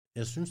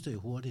 Jeg synes, det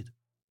er hurtigt.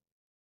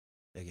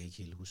 Jeg kan ikke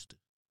helt huske det.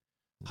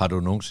 Har du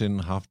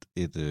nogensinde haft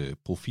et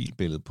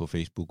profilbillede på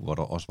Facebook, hvor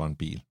der også var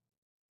en bil?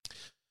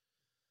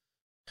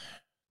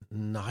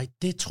 Nej,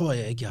 det tror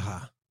jeg ikke,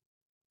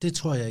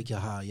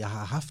 jeg har. Jeg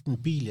har haft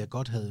en bil, jeg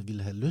godt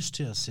ville have lyst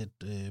til at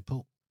sætte på.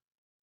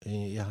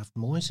 Jeg har haft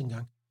Morris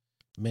engang.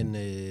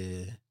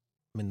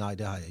 Men nej,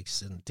 det har jeg ikke.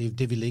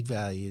 Det ville ikke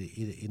være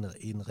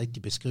en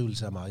rigtig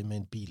beskrivelse af mig med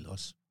en bil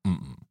også.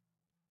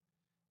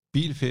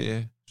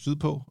 Bilferie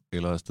sydpå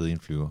eller afsted i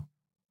en flyver?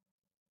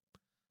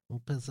 Nu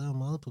passer jeg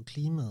meget på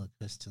klimaet,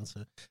 Christian. Så.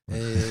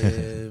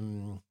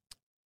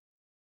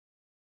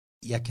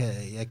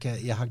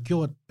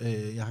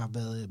 Jeg har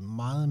været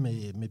meget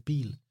med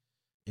bil,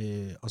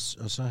 og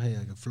så har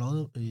jeg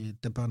fløjet,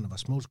 da børnene var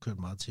små, så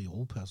kørte meget til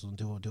Europa, så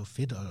det var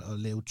fedt at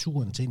lave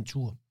turen til en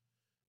tur.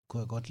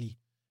 Kunne jeg godt lide.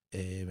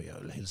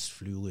 Jeg vil helst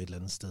flyve et eller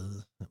andet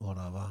sted, hvor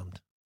der er varmt.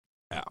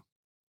 Ja.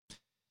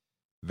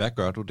 Hvad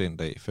gør du den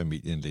dag,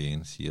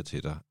 familienlægen siger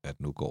til dig, at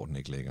nu går den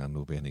ikke længere,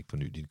 nu vil han ikke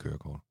forny dit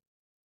kørekort?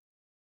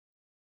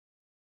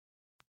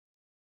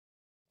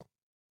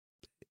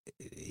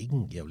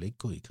 Jeg vil ikke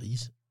gå i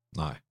krise.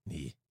 Nej.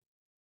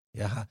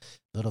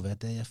 Ved du hvad,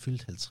 da jeg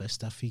fyldte 50,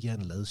 der fik jeg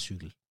en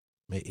ladcykel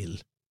med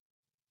el.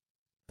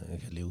 Jeg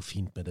kan leve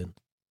fint med den.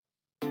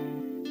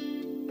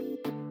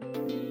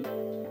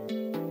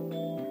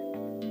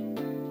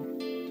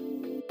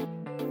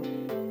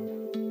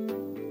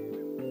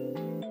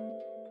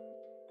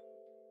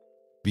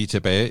 Vi er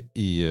tilbage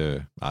i...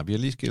 vi har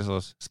lige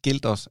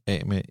skilt os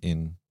af med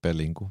en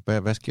Berlingo.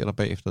 Hvad sker der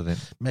bagefter den?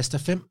 Mazda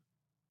 5.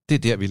 Det er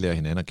der, vi lærer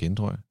hinanden at kende,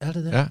 tror jeg. Er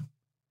det det? Ja.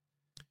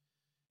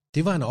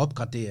 Det var en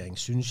opgradering,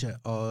 synes jeg.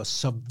 Og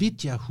så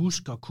vidt jeg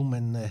husker, kunne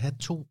man have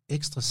 2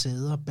 ekstra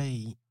sæder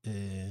bag.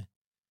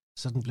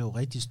 Så den blev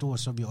rigtig stor,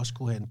 så vi også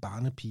kunne have en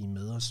barnepige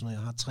med os. Når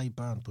jeg har 3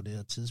 børn på det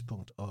her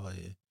tidspunkt.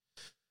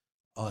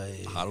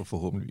 Har du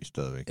forhåbentlig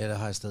stadigvæk? Ja, det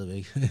har jeg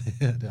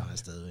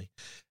stadigvæk.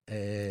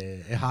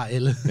 Jeg har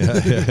alle.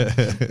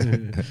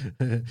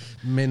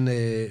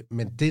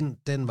 Men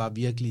den var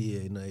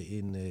virkelig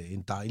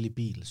en dejlig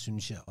bil,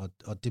 synes jeg.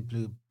 Og det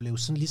blev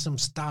sådan ligesom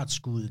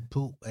startskuddet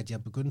på, at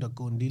jeg begyndte at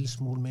gå en lille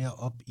smule mere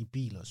op i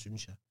biler,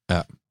 synes jeg.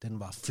 Ja. Den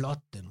var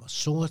flot, den var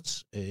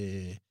sort,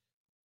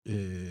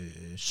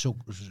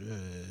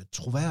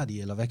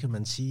 troværdig, eller hvad kan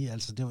man sige.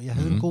 Altså, jeg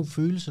havde en god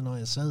følelse, når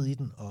jeg sad i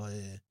den,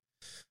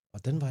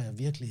 og den var jeg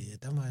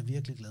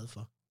virkelig glad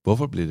for.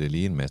 Hvorfor blev det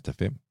lige en Mazda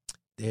 5?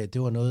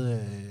 Det var noget,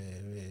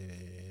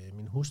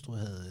 min hustru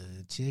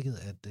havde tjekket,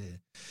 at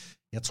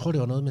jeg tror,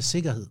 det var noget med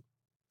sikkerhed.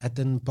 At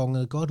den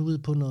bongede godt ud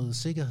på noget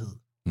sikkerhed.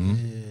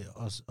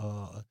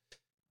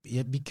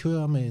 Vi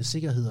kører med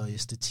sikkerhed og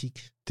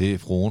æstetik. Det er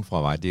fruen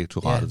fra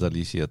Vejdirektoratet, der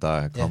lige siger, at der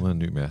er kommet en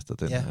ny Mazda.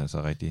 Den er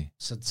altså rigtig...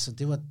 Så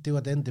det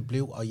var den, det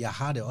blev. Og jeg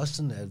har det også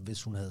sådan, at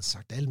hvis hun havde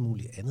sagt alt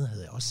muligt andet,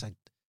 havde jeg også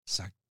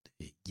sagt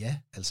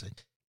ja. Altså,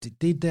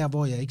 det er der,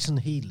 hvor jeg ikke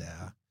sådan helt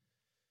er...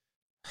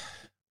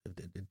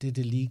 Det er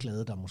det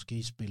ligeglade, der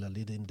måske spiller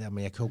lidt ind der.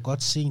 Men jeg kan jo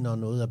godt se, når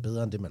noget er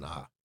bedre end det, man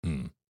har.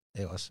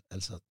 Det er også,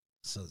 altså...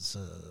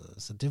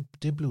 Så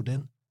det blev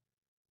den.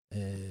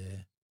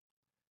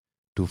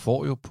 Du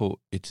får jo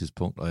på et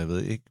tidspunkt, og jeg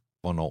ved ikke,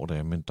 hvornår det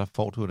er, men der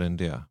får du den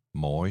der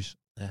Morris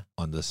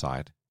on the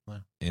side. Ja.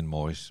 En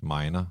Morris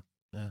Minor.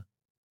 Ja.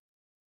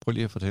 Prøv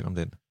lige at fortælle om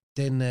den.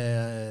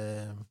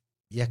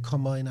 Jeg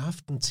kommer en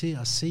aften til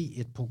at se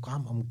et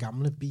program om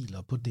gamle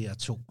biler på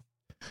DR2.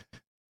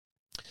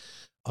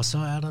 Og så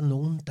er der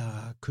nogen, der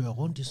kører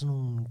rundt i sådan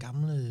nogle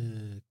gamle,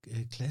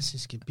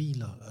 klassiske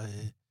biler.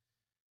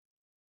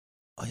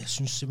 Og jeg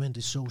synes simpelthen,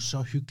 det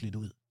så hyggeligt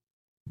ud.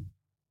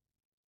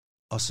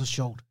 Og så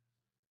sjovt.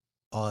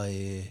 Og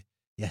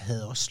jeg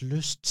havde også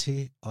lyst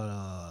til at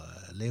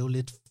lave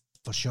lidt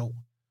for sjov.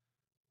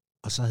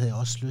 Og så havde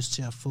jeg også lyst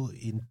til at få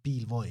en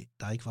bil, hvor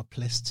der ikke var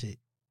plads til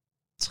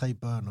 3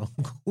 børn og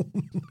en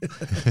kone.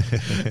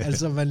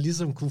 Altså man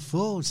ligesom kunne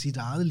få sit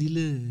eget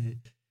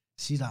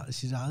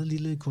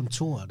lille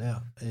kontor der.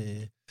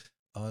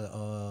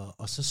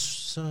 Og så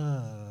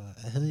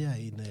havde jeg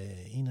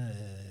en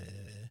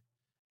af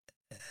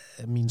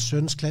min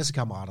søns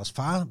klassekammeraters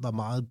far, var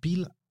meget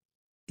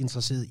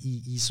bilinteresseret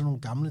i sådan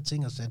nogle gamle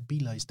ting, og satte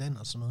biler i stand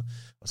og sådan noget.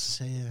 Og så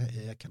sagde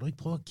jeg, kan du ikke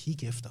prøve at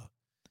kigge efter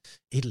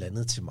et eller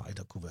andet til mig,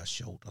 der kunne være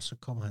sjovt? Og så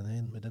kom han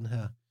ind med den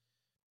her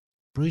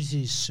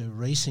British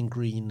Racing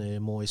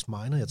Green Morris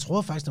Minor. Jeg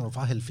tror faktisk, den var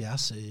fra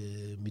 70,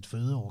 mit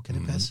fødeår. Kan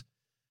det passe?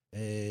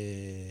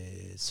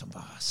 Som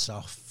var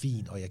så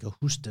fin, og jeg kan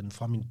huske den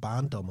fra min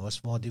barndom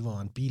også, hvor det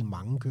var en bil,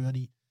 mange kørte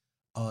i.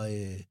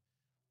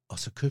 Og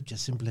så købte jeg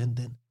simpelthen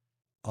den.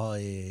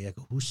 Og jeg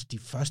kan huske de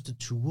første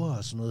ture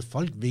og sådan noget.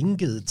 Folk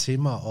vinkede til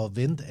mig og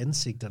vendte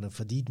ansigterne,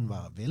 fordi den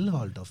var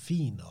velholdt og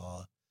fin.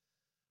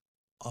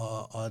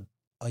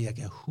 Og jeg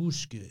kan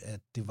huske,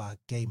 at det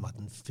gav mig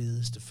den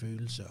fedeste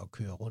følelse at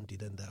køre rundt i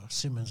den der. Jeg var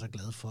simpelthen så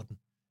glad for den.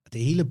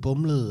 Det hele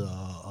bumlede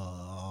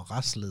og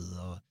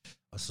raslede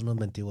og sådan noget,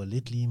 men det var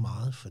lidt lige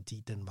meget, fordi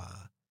den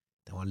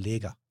var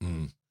lækker.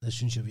 Det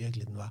synes jeg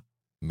virkelig, den var.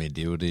 Men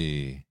det er jo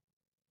det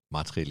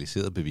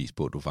materialiserede bevis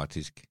på, at du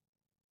faktisk,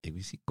 jeg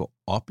vil sige, går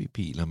op i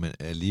biler, men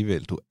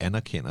alligevel du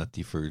anerkender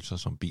de følelser,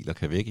 som biler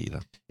kan vække i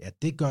dig. Ja,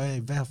 det gør jeg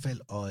i hvert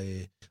fald,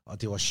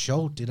 og det var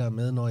sjovt det der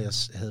med, når jeg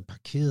havde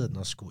parkeret den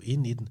og skulle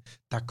ind i den,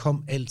 der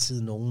kom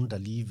altid nogen, der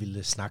lige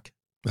ville snakke.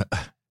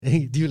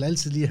 De ville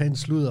altid lige have en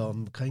sludder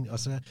omkring, og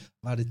så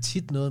var det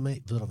tit noget med,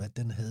 ved du hvad,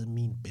 den havde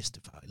min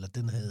bedstefar, eller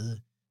den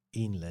havde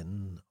en eller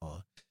anden,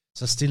 og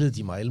så stillede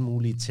de mig alle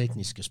mulige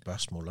tekniske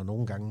spørgsmål, og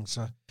nogle gange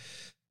så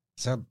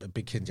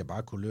bekendte jeg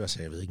bare kulør,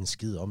 så jeg ved ikke en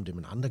skid om det,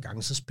 men andre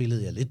gange så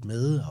spillede jeg lidt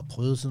med, og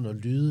prøvede sådan at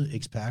lyde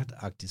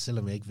ekspertagtigt,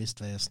 selvom jeg ikke vidste,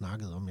 hvad jeg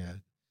snakkede om. Jeg er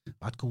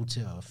ret god til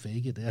at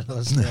fake det, eller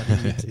også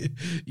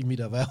i mit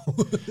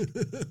erhverv.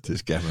 Det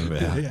skal man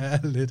være. Ja,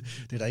 lidt.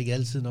 Det er da ikke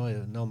altid,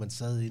 når man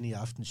sad inde i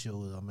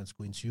aftenshowet, og man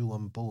skulle interviewe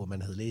om en bog, og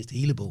man havde læst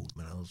hele bogen.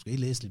 Man havde måske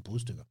læst lidt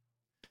brudstykker.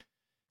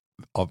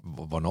 Og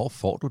hvornår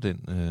får du den,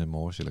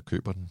 Morris, eller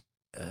køber den?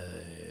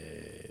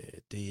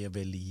 Det er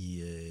vel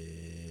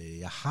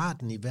jeg har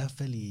den i hvert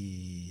fald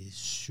i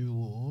 7,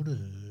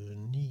 8,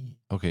 9.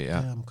 Okay,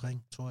 ja.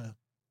 Deromkring, tror jeg.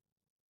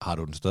 Har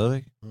du den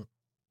stadigvæk?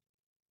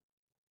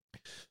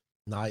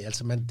 Nej,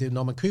 altså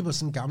når man køber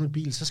sådan en gammel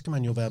bil, så skal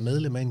man jo være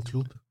medlem af en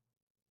klub,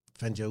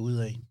 fandt jeg ud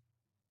af.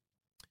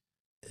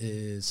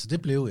 Så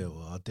det blev jeg jo,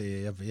 og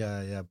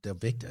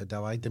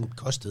den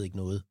kostede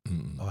ikke noget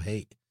at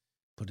have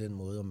på den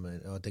måde,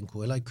 og den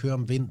kunne heller ikke køre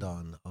om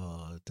vinteren,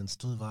 og den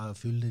stod bare og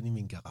fyldte ind i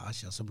min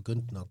garage, og så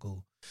begyndte den at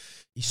gå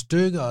i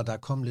stykker, og der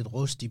kom lidt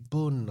rust i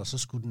bunden, og så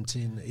skulle den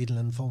til et eller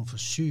andet form for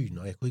syn,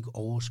 og jeg kunne ikke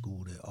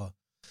overskue det, og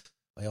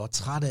jeg var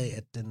træt af,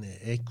 at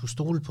jeg ikke kunne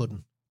stole på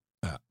den.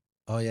 Ja.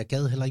 Og jeg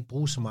gad heller ikke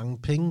bruge så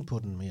mange penge på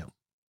den mere.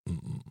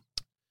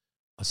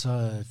 Og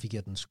så fik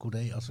jeg den skudt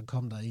af, og så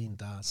kom der en,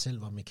 der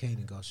selv var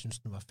mekaniker, og syntes,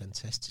 den var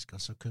fantastisk,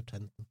 og så købte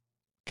han den.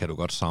 Kan du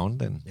godt savne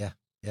den?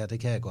 Ja, det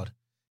kan jeg godt.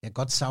 Jeg kan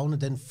godt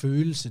savne den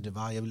følelse, det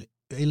var. Jeg ville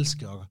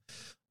elske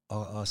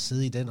at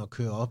sidde i den og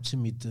køre op til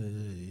mit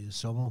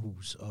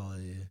sommerhus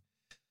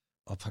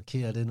og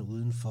parkere den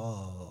udenfor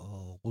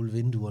og rulle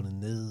vinduerne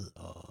ned.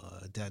 Og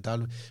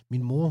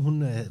min mor,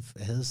 hun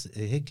havde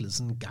hæklet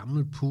sådan en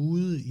gammel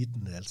pude i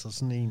den, altså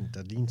sådan en,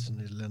 der lignede sådan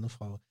et eller andet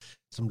fra,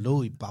 som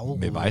lå i bagrummet.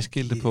 Med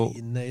vejskilte på?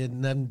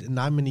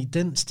 Nej, men i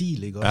den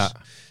stil, ikke også?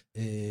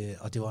 Ja.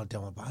 Og det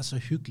var bare så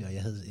hyggeligt, og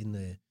jeg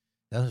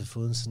havde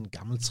fået en sådan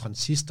gammel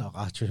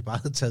transistorradio, jeg bare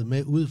havde taget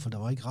med ud, for der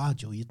var ikke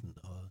radio i den.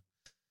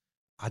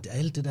 Og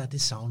alt det der,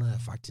 det savner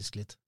jeg faktisk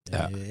lidt.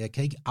 Ja. Jeg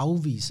kan ikke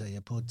afvise, at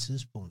jeg på et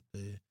tidspunkt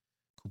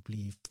kunne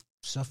blive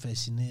så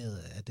fascineret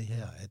af det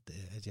her,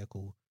 at jeg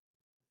kunne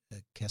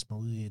kaste mig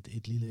ud i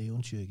et lille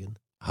eventyr igen.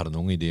 Har du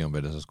nogen idé om,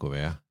 hvad det så skulle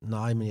være?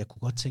 Nej, men jeg kunne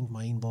godt tænke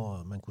mig en,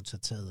 hvor man kunne tage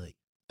taget af.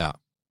 Ja.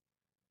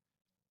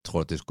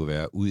 Tror du, det skulle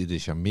være ud i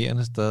det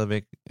charmerende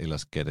stadigvæk, eller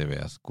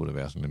skulle det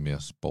være sådan lidt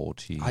mere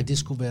sporty? Nej, det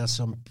skulle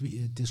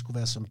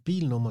være som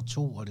bil nummer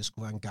 2, og det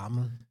skulle være en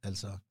gammel.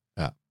 Altså,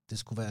 ja. Det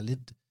skulle være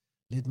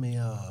lidt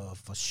mere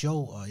for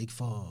sjov, og ikke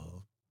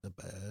for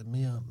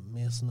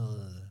mere sådan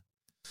noget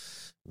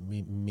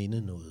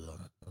minde noget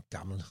og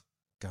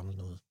gammel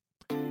noget.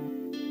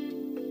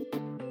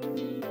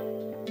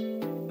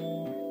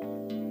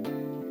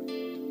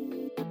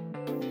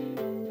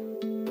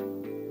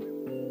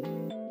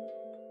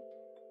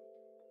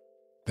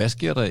 Hvad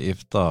sker der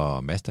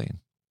efter Mazdaen?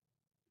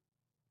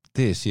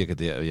 Det er cirka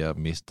der, jeg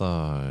mister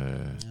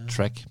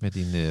track med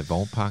din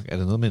vognpark. Er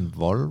det noget med en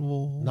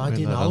Volvo? Nej,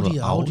 det er en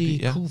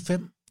Audi Q5.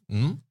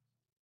 Mm.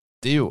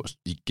 Det er jo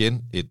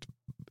igen et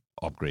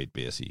upgrade,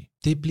 vil jeg sige.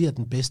 Det bliver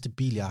den bedste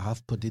bil, jeg har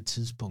haft på det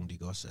tidspunkt,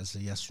 ikke også? Altså,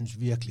 jeg synes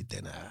virkelig,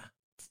 den er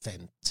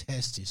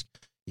fantastisk.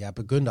 Jeg er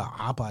begyndt at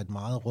arbejde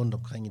meget rundt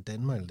omkring i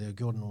Danmark. Det har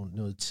gjort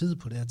noget tid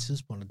på det her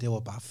tidspunkt, og det var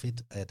bare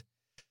fedt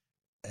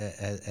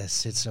at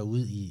sætte sig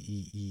ud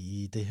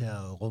i det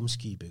her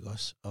rumskib, ikke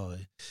også?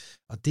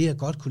 Og det jeg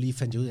godt kunne lide,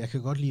 fandt jeg ud, jeg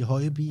kan godt lide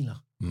høje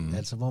biler.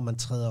 Altså, hvor man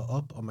træder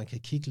op, og man kan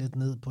kigge lidt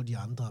ned på de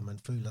andre, og man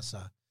føler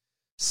sig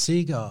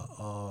sikker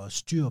og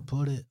styr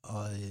på det,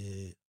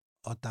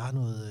 og der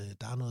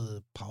er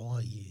noget power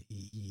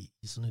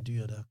i sådan et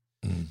dyr der.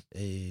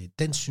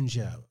 Den synes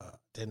jeg,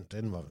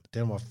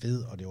 den var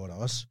fed, og det var da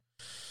også.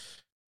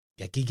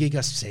 Jeg gik ikke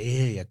og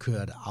sagde, at jeg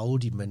kørte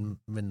Audi, men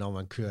når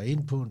man kører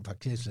ind på en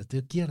parkeringsplads,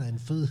 det giver dig en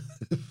fed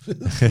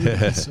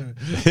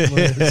må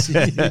jeg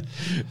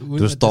sige.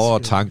 Du står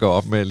og tanker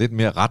op med lidt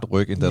mere ret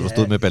ryg, end da du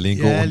stod med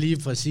Berlingoen. Ja, lige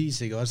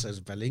præcis, ikke også?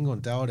 Altså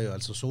Berlingoen, der var det jo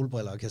altså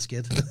solbriller og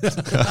kasket.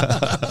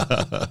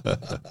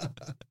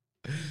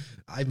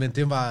 Ej, men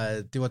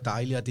det var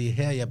dejligt, og det er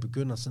her, jeg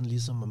begynder sådan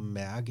ligesom at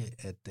mærke,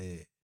 at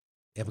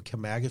jeg kan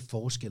mærke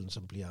forskellen,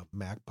 som bliver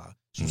mærkbar. Jeg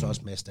synes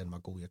også, Mazdaen var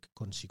god. Jeg kan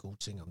kun sige gode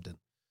ting om den.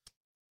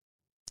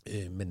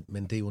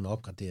 Men det er jo en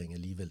opgradering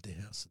alligevel, det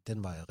her. Så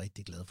den var jeg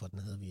rigtig glad for, den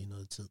havde vi i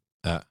noget tid.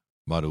 Ja,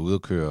 var du ude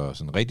og køre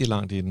sådan rigtig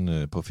langt i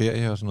den på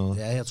ferie og sådan noget?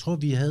 Ja, jeg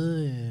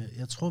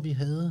tror, vi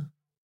havde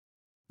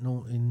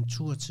en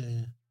tur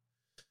til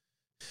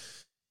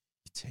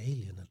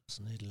Italien eller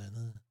sådan et eller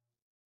andet.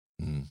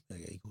 Jeg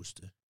kan ikke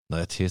huske det. Når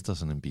jeg tester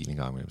sådan en bil en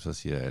gang imellem, så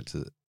siger jeg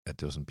altid, at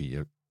det var sådan en bil,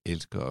 jeg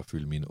elsker at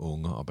fylde mine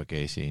unger og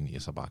bagage ind i,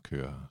 og så bare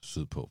køre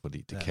sydpå,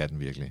 fordi det kan den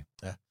virkelig.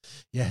 Ja.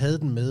 Jeg havde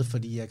den med,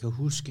 fordi jeg kan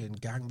huske en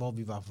gang, hvor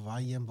vi var på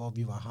vej hjem, hvor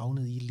vi var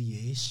havnet i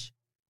Liège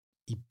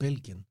i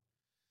Belgien,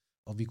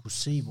 og vi kunne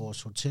se, at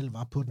vores hotel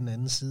var på den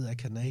anden side af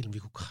kanalen. Vi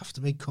kunne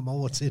kraftedeme ikke komme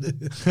over til det.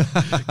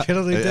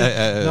 Kender du ikke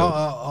det? Nå,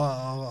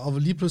 og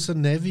lige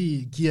pludselig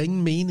Navi giver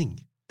ingen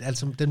mening.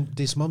 Altså, det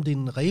er som om, det er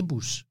en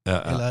rebus,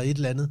 eller et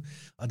eller andet.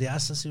 Og det er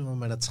så simpelthen,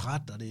 man er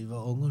træt, og det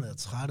var ungerne er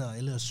trætte, og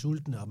alle er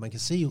sultne, og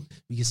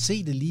vi kan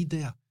se det lige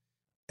der.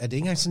 At det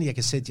ikke engang sådan, jeg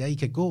kan sætte jer, I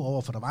kan gå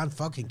over, for der var en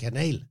fucking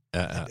kanal.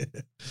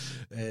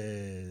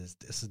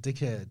 Altså,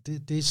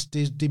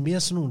 det er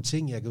mere sådan nogle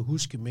ting, jeg kan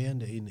huske mere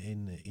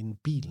end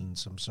bilen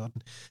som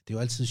sådan. Det er jo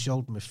altid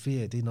sjovt med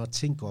ferie, det er når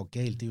ting går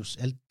galt,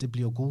 det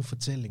bliver jo gode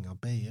fortællinger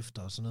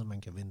bagefter, og sådan noget,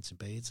 man kan vende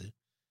tilbage til.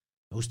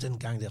 Jeg husker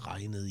dengang, det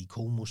regnede i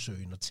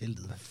Komosøen, og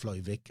teltet fløj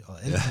væk,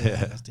 og alt det.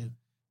 Altså, det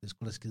er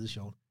sgu da skide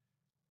sjovt.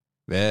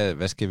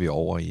 Hvad skal vi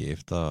over i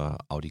efter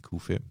Audi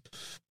Q5?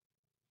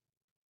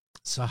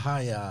 Så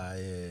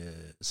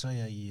er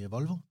jeg i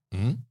Volvo.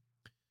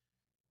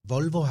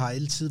 Volvo har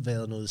altid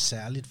været noget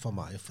særligt for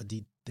mig,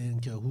 fordi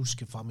den kan jeg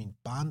huske fra min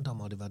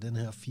barndom, og det var den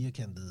her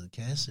firkantede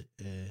kasse,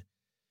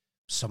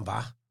 som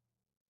var.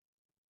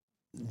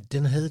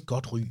 Den havde et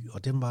godt ry,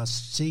 og den var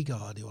sikker,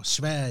 og det var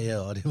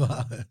Sverige, og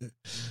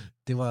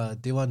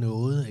det var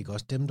noget, ikke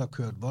også? Dem, der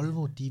kørte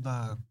Volvo, de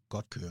var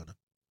godt kørende.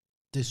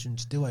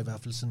 Det var i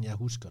hvert fald sådan, jeg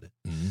husker det.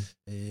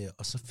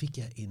 Og så fik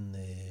jeg en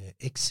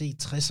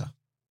XC60'er,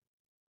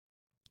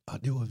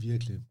 og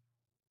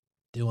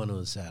det var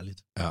noget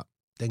særligt. Ja.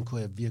 Den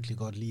kunne jeg virkelig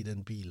godt lide,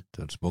 den bil. Det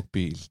er en smuk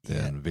bil, det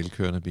er en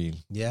velkørende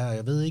bil. Ja,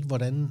 jeg ved ikke,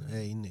 hvordan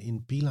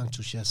en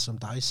bilentusiast som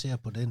dig ser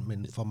på den,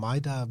 men for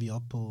mig, der er vi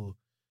oppe på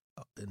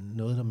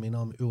noget, der minder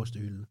om øverste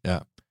hylde. Ja,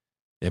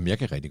 jamen jeg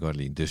kan rigtig godt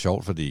lide den. Det er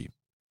sjovt, fordi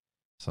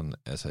sådan,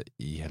 altså,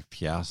 i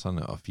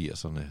 70'erne og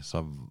 80'erne, så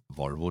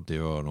Volvo,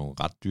 det var nogle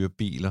ret dyre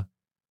biler,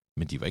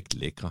 men de var ikke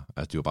lækre.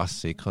 Altså, de var bare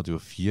sikre, de var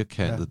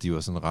firkantede, de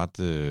var sådan ret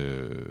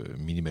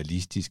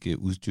minimalistiske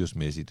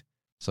udstyrsmæssigt.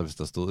 Så hvis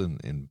der stod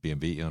en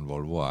BMW og en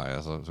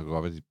Volvo-ejer, så kunne det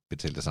godt være, at de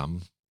betalte det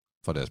samme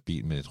for deres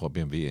bil, men jeg tror,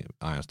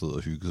 BMW-ejeren stod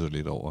og hyggede sig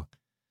lidt over,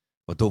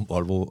 hvor dum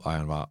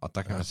Volvo-ejeren var. Og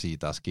der kan man sige,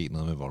 at der er sket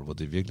noget med Volvo.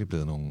 Det er virkelig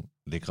blevet nogle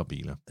lækre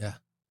biler. Ja.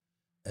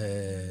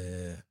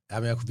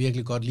 Men jeg kunne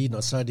virkelig godt lide den,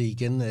 og så er det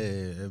igen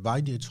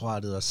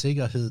Vejdirektoratet og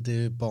sikkerhed,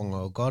 det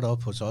bonger godt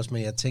op hos os,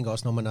 men jeg tænker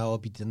også, når man er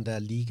oppe i den der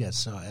liga,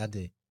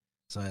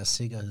 så er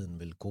sikkerheden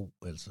vel god.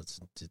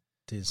 Altså,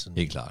 det er sådan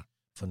helt klart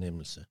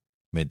fornemmelse.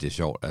 Men det er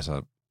sjovt, altså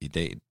i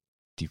dag,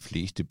 de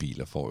fleste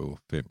biler får jo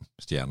 5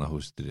 stjerner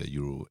hos det der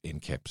Euro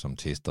NCAP, som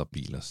tester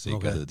bilers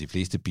sikkerhed. Okay. De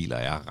fleste biler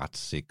er ret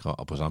sikre,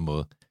 og på samme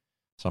måde,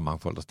 så er mange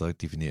folk, der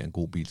stadig definerer en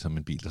god bil som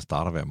en bil, der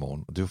starter hver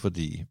morgen. Og det er jo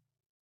fordi,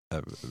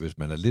 at hvis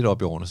man er lidt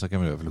oppe i årene, så kan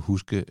man i hvert fald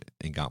huske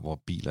en gang, hvor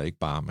biler ikke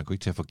bare, man kunne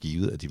ikke tage for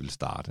givet, at de ville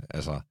starte.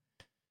 Altså,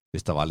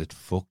 hvis der var lidt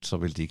fugt, så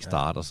ville de ikke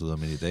starte og så videre,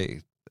 men i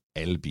dag,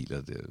 alle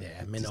biler,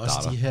 men også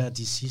starter.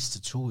 De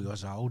sidste to, jo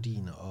også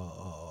Audi'en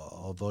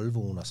og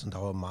Volvo'en, og sådan, der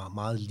var meget,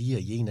 meget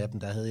lige. I en af dem,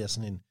 der havde jeg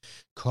sådan en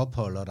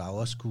kopholder, der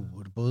også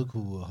både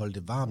kunne holde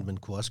det varmt, men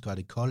kunne også gøre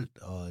det koldt,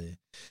 og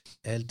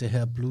alt det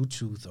her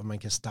Bluetooth, og man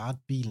kan starte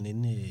bilen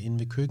inde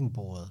ved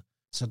køkkenbordet,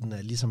 så den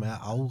er, ligesom er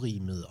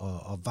afrimet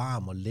og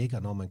varm og lækker,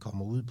 når man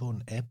kommer ud på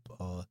en app,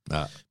 og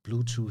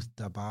Bluetooth,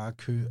 der bare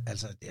kører.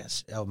 Altså,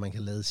 og man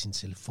kan lade sin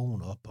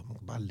telefon op, og man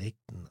kan bare lægge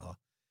den, og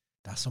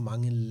der er så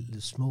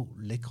mange små,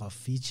 lækre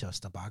features,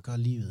 der bare gør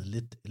livet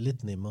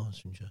lidt nemmere,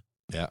 synes jeg.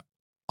 Ja,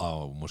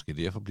 og måske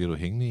derfor bliver du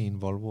hængende i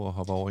en Volvo og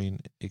hopper over i en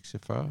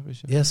XC40,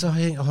 hvis jeg... Ja, så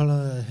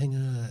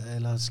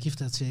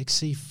skifter jeg til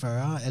XC40.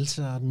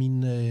 Altså,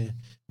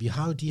 vi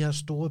har jo de her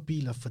store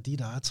biler, fordi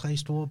der er 3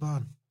 store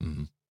børn.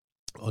 Mm-hmm.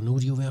 Og nu er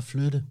de jo ved at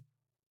flytte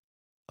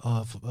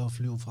og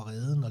flyve fra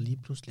reden, og lige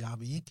pludselig har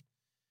vi ikke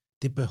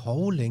det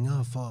behov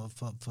længere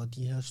for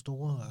de her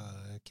store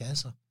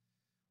kasser.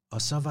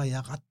 Og så var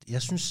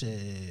jeg synes,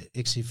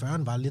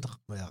 XC40'en var lidt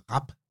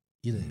rap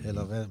i det,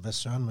 eller hvad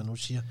Søren man nu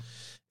siger.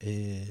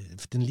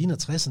 Den ligner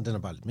 60'en, den er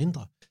bare lidt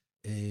mindre.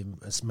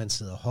 Altså man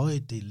sidder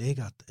højt, det er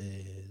lækkert,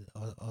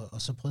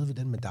 og så prøvede vi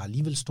den, men der er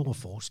alligevel stor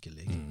forskel,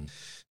 ikke?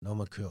 Når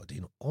man kører. Det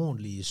er en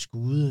ordentlig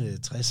skude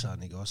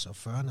 60'eren, ikke også? Og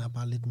 40'eren er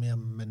bare lidt mere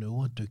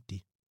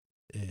manøvredygtig,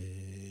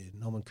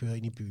 når man kører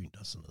ind i byen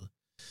og sådan noget.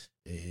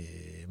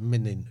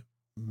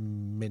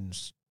 Men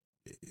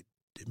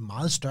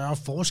meget større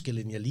forskel,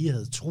 end jeg lige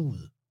havde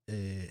troet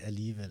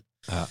alligevel.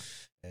 Ja.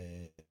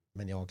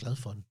 Men jeg var glad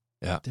for den.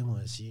 Ja. Det må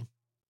jeg sige.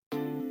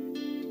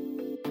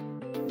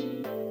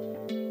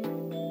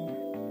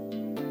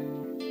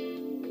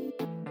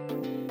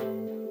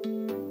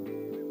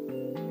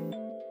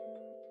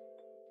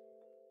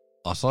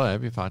 Og så er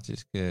vi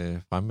faktisk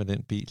fremme med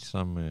den bil,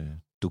 som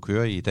du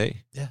kører i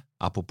dag. Ja.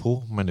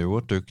 Apropos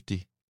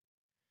manøvredygtig,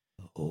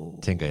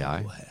 tænker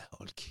jeg.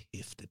 Hold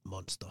kæft, et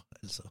monster,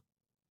 altså.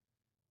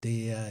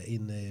 Det er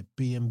en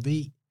BMW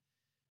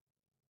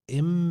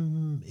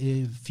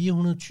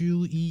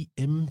M420i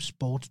M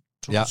Sport.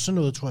 Sådan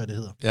noget, tror jeg, det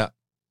hedder. Ja.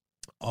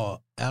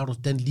 Og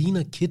den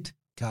ligner Kit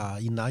Car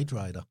i Knight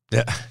Rider.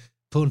 Ja.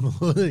 På en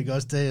måde, ikke?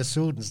 Også da jeg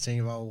så den, så tænkte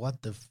jeg bare, what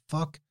the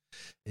fuck?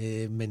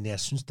 Men jeg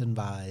synes, den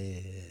var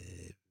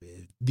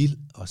vild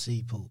at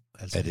se på.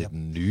 Altså, er det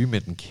den nye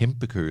med den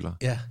kæmpe køler?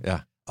 Ja.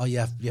 Og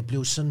jeg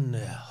blev sådan,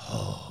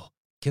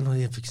 kender du,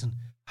 jeg fik sådan,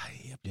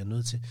 jeg bliver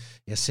nødt til.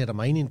 Jeg sætter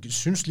mig ind i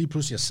synes lige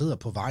pludselig, jeg sidder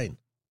på vejen,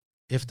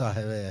 efter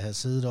at have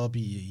siddet op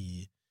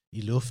i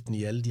luften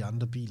i alle de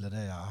andre biler, der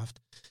jeg har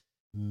haft.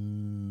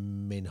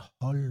 Men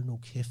hold nu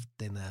kæft,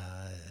 den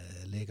er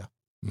lækker.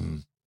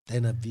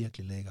 Den er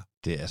virkelig lækker.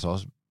 Det er altså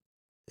også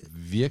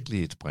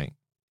virkelig et spring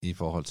i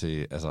forhold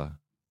til, altså,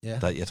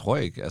 jeg tror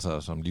ikke,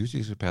 altså som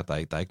livsstilsekspert,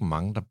 der er ikke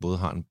mange, der både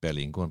har en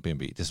Berlingo og en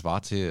BMW. Det svarer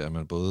til, at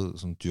man både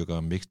sådan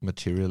dyrker mixed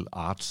material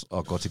arts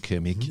og går til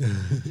keramik.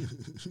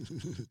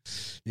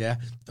 Ja,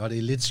 og det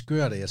er lidt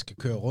skørt, at jeg skal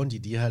køre rundt i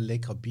de her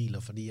lækre biler,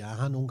 fordi jeg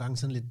har nogle gange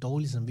sådan lidt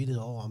dårlig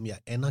samvittighed over, om jeg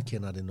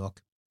anerkender det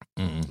nok.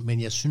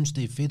 Men jeg synes,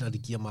 det er fedt, og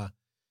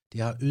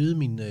det har øget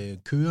min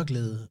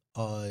køreglæde,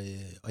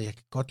 og jeg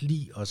kan godt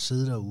lide at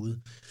sidde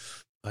derude.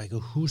 Og jeg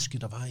kan huske,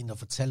 der var en, der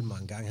fortalte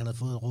mig en gang, han havde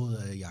fået et råd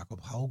af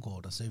Jakob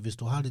Havgård, der sagde, hvis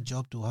du har det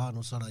job, du har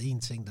nu, så er der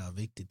en ting, der er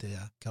vigtigt, det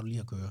er, kan du lide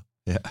at køre?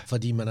 Ja.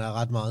 Fordi man er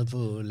ret meget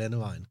på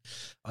landevejen.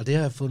 Og det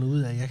har jeg fundet ud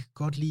af, jeg kan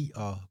godt lide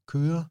at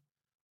køre,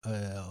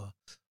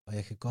 og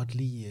jeg kan godt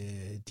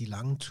lide de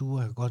lange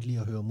ture, jeg kan godt lide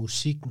at høre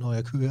musik, når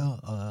jeg kører,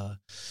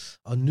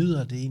 og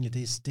nyder det egentlig,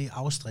 det er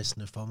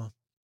afstressende for mig.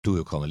 Du er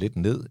jo kommet lidt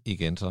ned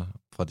igen så,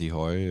 fra de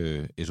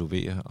høje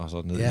SUV'er, og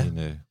så ned i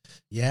en...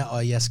 Ja,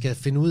 og jeg skal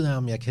finde ud af,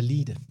 om jeg kan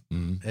lide det.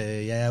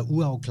 Jeg er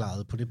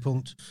uafklaret på det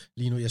punkt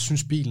lige nu. Jeg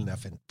synes, bilen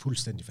er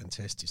fuldstændig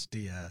fantastisk.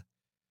 Den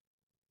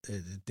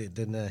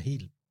er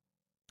helt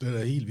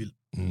vild.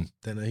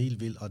 Den er helt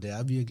vild, og det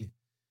er virkelig...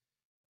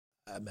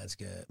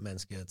 Man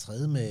skal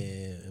træde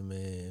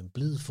med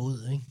blid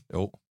fod, ikke?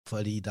 Jo.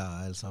 Fordi der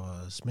er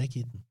altså smæk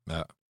i den.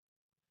 Ja.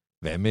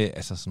 Hvad med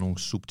altså sådan nogle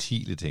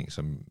subtile ting,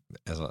 som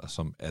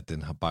at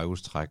den har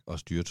baghjulstræk og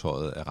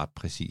styretøjet er ret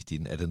præcist i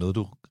den? Er det noget,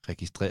 du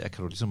registrerer?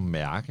 Kan du ligesom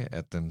mærke,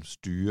 at den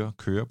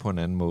kører på en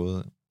anden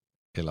måde?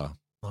 Eller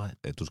nej,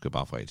 at du skal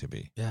bare fra A til B?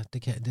 Ja,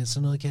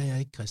 sådan noget kan jeg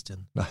ikke,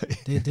 Christian. Nej.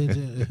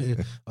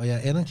 Og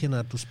jeg anerkender,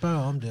 at du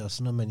spørger om det og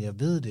sådan noget, men jeg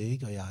ved det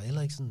ikke, og jeg er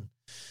heller ikke sådan,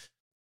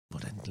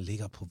 hvordan den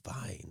ligger på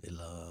vejen,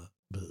 eller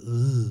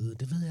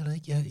det ved jeg da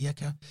ikke.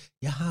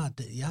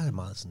 Jeg er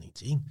meget sådan en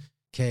ting.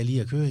 Kan jeg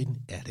lide at køre i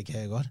den? Ja, det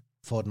kan jeg godt.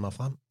 Får den mig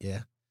frem?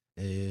 Ja.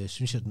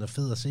 Synes jeg, den er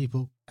fed at se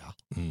på? Ja.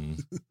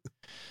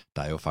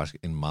 Der er jo faktisk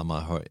en meget,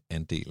 meget høj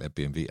andel af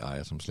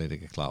BMW-ejere, som slet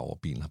ikke er klar over,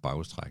 at bilen har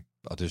baghjulstræk.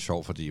 Og det er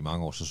sjovt, fordi i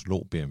mange år så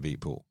slog BMW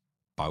på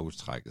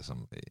baghjulstrækket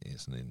som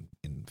sådan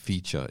en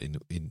feature,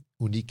 en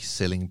unik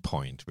selling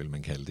point, vil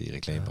man kalde det i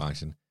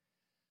reklamebranchen. Ja.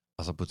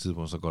 Og så på et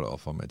tidspunkt, så går det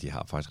op for dem, at de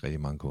har faktisk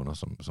rigtig mange kunder,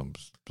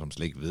 som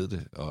slet ikke ved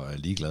det, og er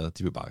ligeglade.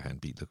 De vil bare have en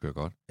bil, der kører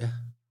godt. Ja.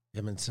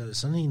 Jamen,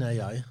 sådan en er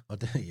jeg, og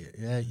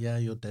jeg er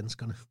jo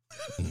danskerne.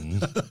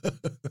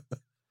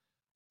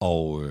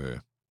 Og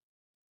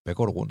hvad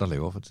går du rundt og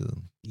laver for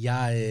tiden?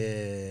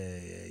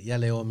 Jeg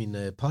laver min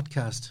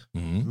podcast,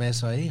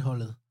 Masser af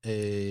A-holdet,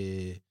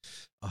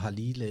 og har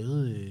lige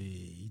lavet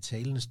i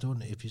talende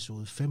stund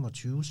episode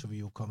 25, så vi er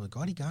jo kommet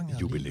godt i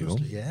gang.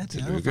 Jubilæum. Ja,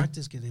 det er jo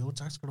faktisk et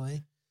tak skal du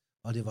have.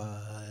 og det var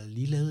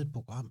lige lavet et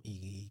program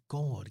i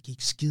går, og det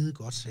gik skide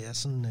godt, så jeg er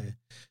sådan,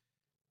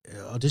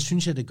 og det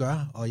synes jeg, det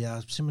gør, og jeg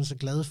er simpelthen så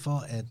glad for,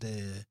 at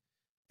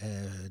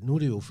nu er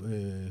det jo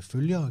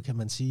følgere, kan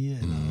man sige,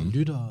 eller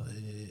lyttere,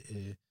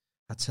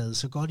 har taget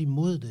så godt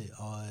imod det,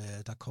 og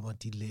der kommer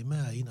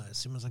dilemmaer ind, og jeg er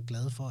simpelthen så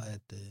glad for,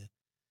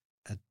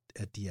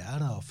 at de er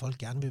der, og folk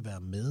gerne vil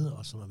være med,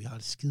 og så når vi har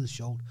det skide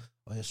sjovt,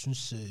 og jeg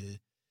synes,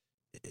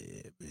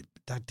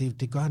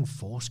 det gør en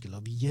forskel,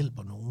 og vi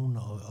hjælper nogen,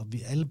 og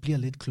vi alle bliver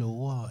lidt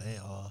klogere af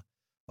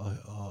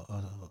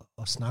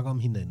at snakke om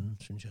hinanden,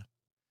 synes jeg.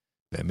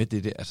 Hvad med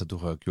det? Altså, du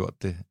har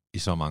gjort det i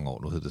så mange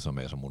år. Nu hedder det så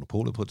masser af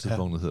Monopolet på et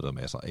tidspunkt, nu hedder det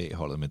masser af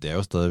A-holdet, men det er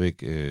jo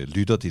stadigvæk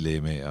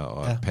lytterdilemmaer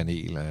og et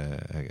panel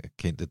af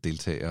kendte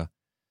deltagere.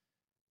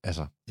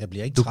 Altså, jeg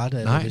bliver ikke træt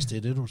af det, hvis det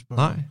er det, du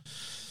spørger. Nej.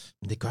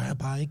 Men det gør jeg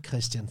bare ikke,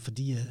 Christian,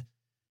 fordi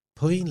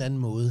på en eller anden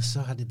måde,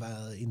 så har det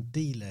været en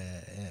del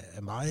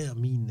af mig og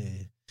min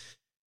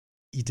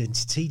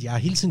identitet. Jeg har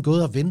hele tiden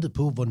gået og ventet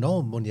på,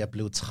 hvornår må jeg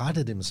blev træt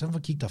af det, men så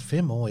gik der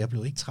 5 år, jeg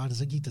blev ikke træt af det,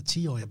 så gik der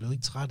 10 år, jeg blev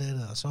ikke træt af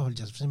det, og så holdt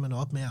jeg simpelthen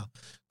op med at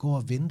gå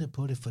og vente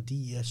på det,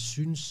 fordi jeg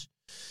synes,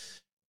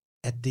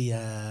 at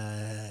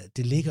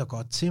det ligger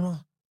godt til mig.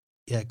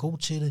 Jeg er god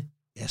til det.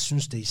 Jeg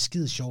synes, det er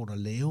skide sjovt at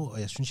lave, og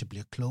jeg synes, jeg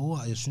bliver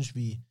klogere, og jeg synes,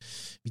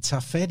 vi tager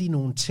fat i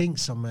nogle ting,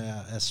 som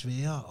er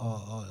svære,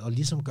 og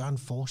ligesom gør en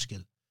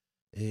forskel.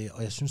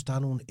 Og jeg synes, der er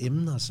nogle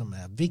emner, som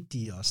er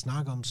vigtige at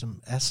snakke om,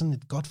 som er sådan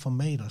et godt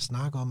format at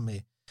snakke om med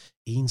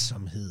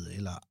ensomhed,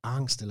 eller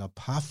angst, eller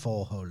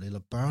parforhold, eller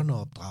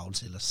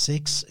børneopdragelse, eller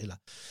sex, eller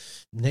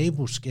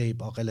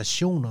naboskab, og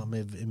relationer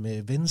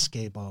med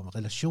venskaber, og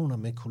relationer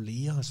med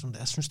kolleger. Og sådan.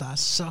 Jeg synes, der er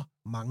så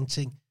mange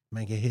ting,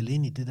 man kan hælde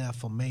ind i det der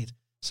format,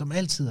 som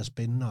altid er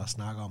spændende at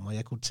snakke om, og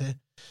jeg kunne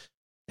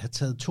have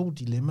taget 2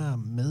 dilemmaer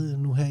med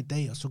nu her i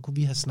dag, og så kunne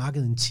vi have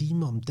snakket en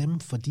time om dem,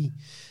 fordi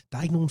der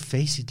er ikke nogen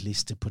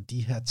facitliste på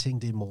de her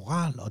ting. Det er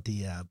moral, og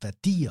det er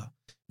værdier.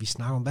 Vi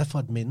snakker om, hvad for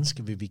et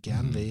menneske vil vi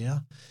gerne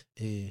være.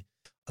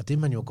 Og det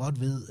man jo godt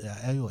ved,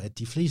 er jo, at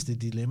de fleste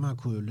dilemmaer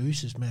kunne jo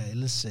løses med, at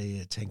alle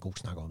sagde, tag en god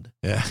snak om det.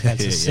 Ja.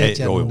 Altså sæt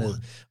jer nu ned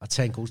og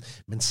tag en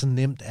god. Men så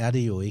nemt er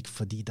det jo ikke,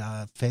 fordi der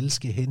er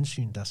falske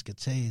hensyn, der skal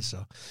tages,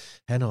 og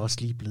han er også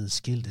lige blevet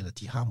skilt, eller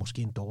de har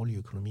måske en dårlig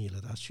økonomi,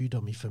 eller der er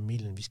sygdom i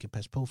familien, vi skal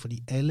passe på,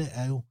 fordi alle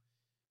er jo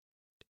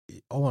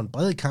over en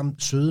bred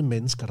kamp søde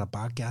mennesker, der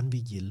bare gerne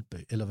vil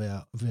hjælpe, eller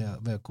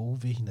være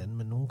gode ved hinanden,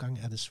 men nogle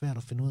gange er det svært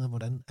at finde ud af,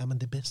 hvordan er man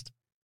det bedst.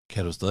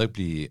 Kan du stadig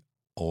blive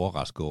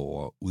overrasket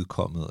over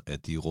udkommet af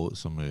de råd,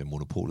 som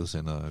Monopolet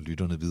sender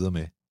lytterne videre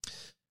med?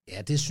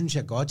 Ja, det synes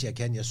jeg godt, jeg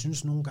kan. Jeg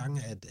synes nogle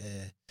gange,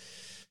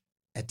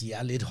 at de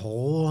er lidt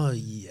hårdere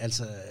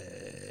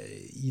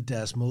i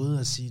deres måde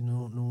at sige,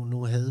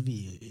 nu havde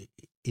vi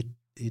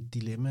et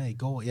dilemma i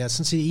går. Jeg er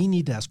sådan set enig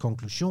i deres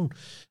konklusion.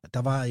 Der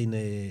var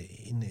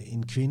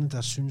en kvinde,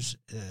 der synes,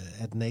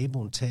 at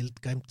naboen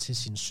talte grimt til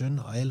sin søn,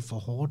 og alt for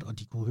hårdt, og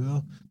de kunne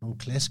høre nogle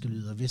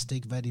klaskelyder, og vidste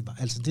ikke, hvad det var.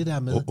 Altså det der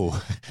med,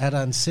 er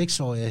der en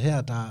 6-årig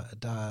her,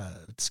 der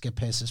skal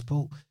passes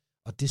på,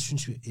 og det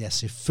synes vi, ja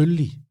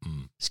selvfølgelig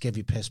skal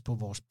vi passe på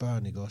vores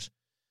børn, ikke også?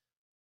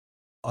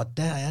 Og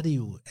der er det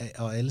jo,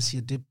 og alle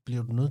siger, det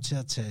bliver du nødt til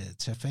at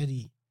tage fat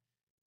i.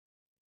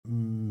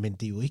 Men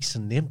det er jo ikke så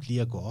nemt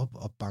lige at gå op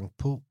og banke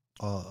på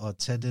og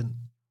tage den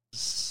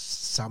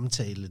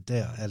samtale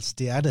der. Altså,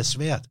 det er da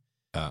svært.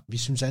 Ja. Vi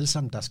synes alle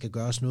sammen, der skal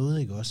gøres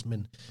noget, ikke også?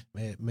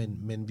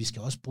 Men vi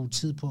skal også bruge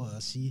tid på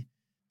at sige,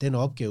 den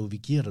opgave, vi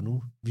giver dig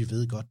nu, vi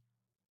ved godt,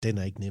 den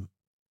er ikke nem.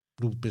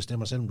 Du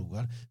bestemmer selv, om du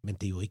gør det, men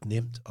det er jo ikke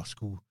nemt at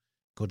skulle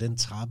gå den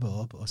trappe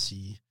op og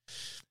sige...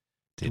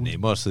 Det er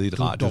nemmere at sidde i et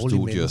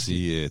radiostudie og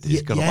sige, det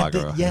skal du bare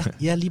gøre.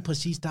 Ja, lige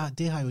præcis.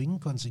 Det har jo ingen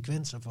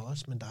konsekvenser for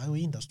os, men der er jo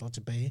en, der står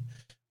tilbage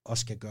og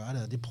skal gøre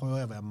det, og det prøver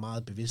jeg at være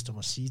meget bevidst om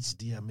at sige til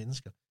de her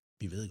mennesker.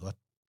 Vi ved godt,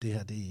 det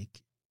her, det er ikke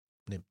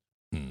nemt.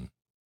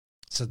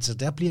 Så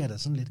der bliver der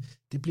sådan lidt,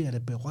 det bliver der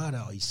berørt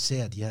af, og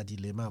især de her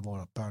dilemmaer,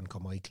 hvor børn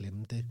kommer i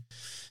klemme,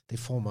 det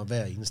får mig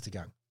hver eneste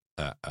gang.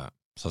 Ja.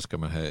 Så skal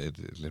man have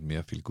et lidt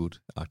mere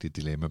feel-good-agtigt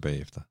dilemma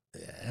bagefter.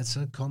 Ja,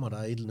 så kommer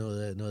der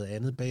noget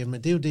andet bagefter.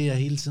 Men det er jo det, jeg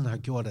hele tiden har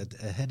gjort,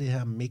 at have det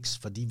her mix.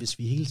 Fordi hvis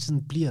vi hele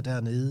tiden bliver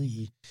dernede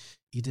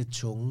i det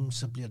tunge,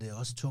 så bliver det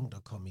også tungt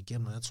at komme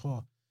igennem. Og jeg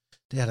tror,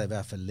 det har der i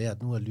hvert fald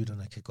lært nu, at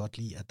lytterne kan godt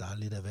lide, at der er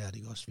lidt af hvert.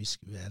 Ikke? Også,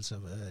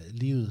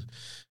 livet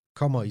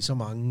kommer i så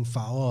mange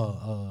farver,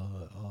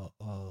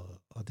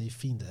 og det er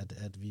fint,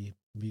 at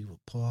vi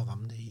prøver at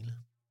ramme det hele.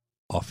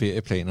 Og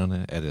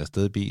ferieplanerne, er det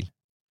afsted bil?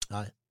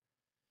 Nej.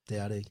 Det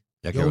er det ikke.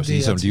 Jeg kan jo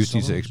sige som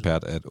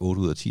livsstilsekspert, at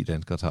 8 ud af 10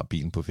 danskere tager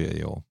bilen på ferie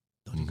i år.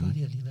 Nå, det gør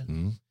de alligevel.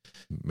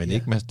 Men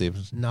ikke Mads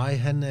Steffensen. Nej,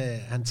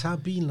 han tager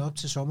bilen op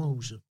til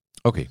sommerhuset.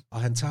 Okay.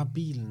 Og han tager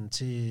bilen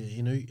til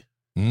en ø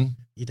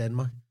i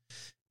Danmark.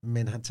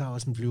 Men han tager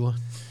også en flyver.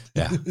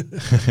 Ja.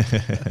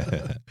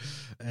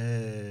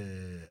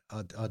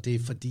 Og det er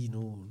fordi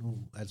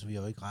nu altså vi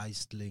har jo ikke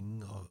rejst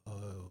længe,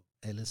 og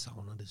alle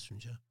savner det,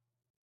 synes jeg.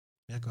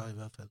 Jeg gør i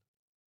hvert fald.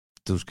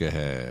 Du skal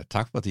have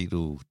tak, fordi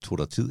du tog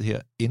dig tid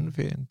her inden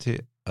ferien til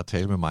at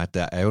tale med mig.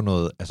 Der er jo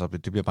noget, altså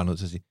det bliver bare nødt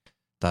til at sige,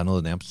 der er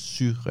noget nærmest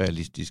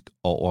surrealistisk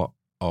over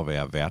at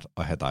være vært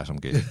og have dig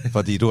som gæst.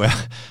 Fordi du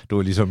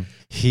er ligesom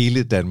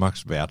hele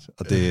Danmarks vært,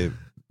 og det er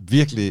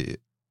virkelig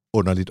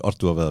underligt, og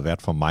du har været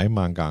vært for mig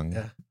mange gange.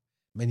 Ja.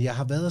 Men jeg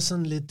har været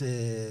sådan lidt,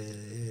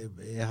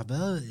 jeg har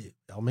været,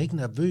 om ikke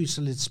nervøs,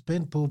 så lidt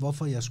spændt på,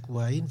 hvorfor jeg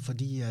skulle have ind,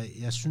 fordi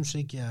jeg synes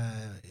ikke,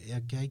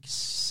 jeg kan ikke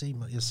se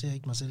mig, jeg ser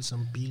ikke mig selv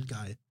som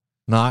bilguy.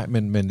 Nej,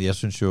 men jeg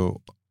synes jo,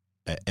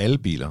 at alle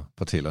biler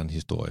fortæller en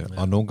historie,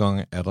 og nogle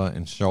gange er der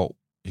en sjov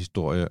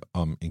historie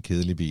om en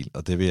kedelig bil,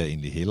 og det vil jeg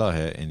egentlig hellere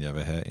have, end jeg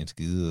vil have en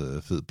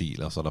skide fed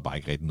bil, og så er der bare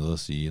ikke rigtig noget at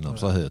sige. Nå,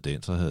 så havde jeg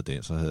den, så havde jeg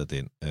den, så havde jeg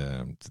den.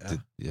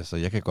 Så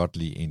jeg kan godt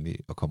lide egentlig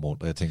at komme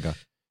rundt, og jeg tænker,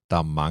 der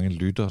er mange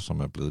lytter, som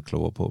er blevet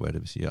klogere på, hvad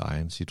det vil sige at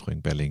eje en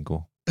Citroën Berlingo.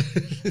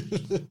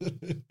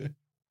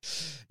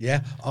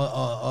 Ja,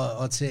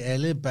 og til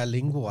alle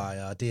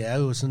Berlingo-ejere, det er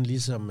jo sådan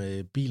ligesom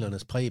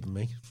bilernes Preben,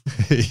 ikke?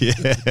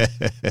 Ja.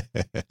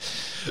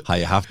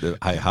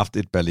 Har I haft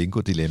et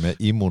Berlingo-dilemma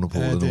i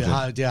Monopolet?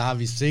 Ja, det har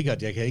vi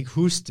sikkert. Jeg kan ikke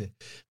huske det.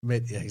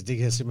 Men, det kan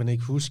jeg simpelthen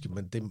ikke huske,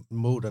 men det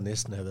må der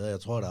næsten have været. Jeg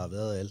tror, der har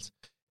været alt.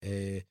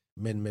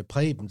 Men med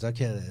Preben,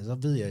 så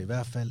ved jeg i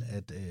hvert fald,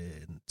 at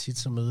tit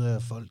så møder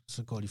jeg folk,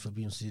 så går de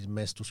forbi og siger,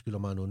 Mads, du skylder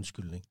mig en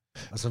undskyldning.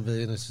 Og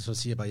så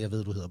siger jeg bare, jeg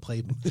ved, du hedder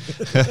Preben.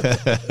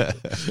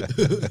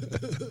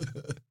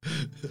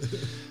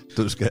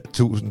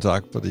 Tusind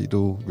tak, fordi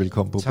du vil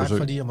komme på besøg. Tak,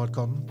 fordi jeg måtte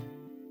komme.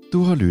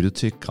 Du har lyttet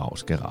til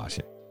Gravs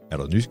Garage. Er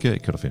du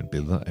nysgerrig, kan du finde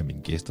billeder af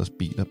mine gæsters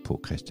biler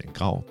på Christian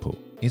Grav på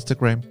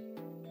Instagram.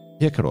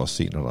 Her kan du også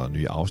se, når der er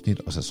nye afsnit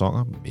og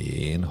sæsoner,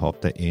 men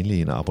hop da endelig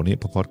ind og abonner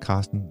på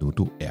podcasten, nu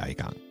du er i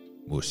gang.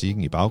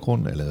 Musikken i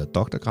baggrunden er lavet af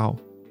Dr. Grav.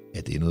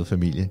 Er det noget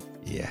familie?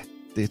 Ja,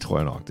 det tror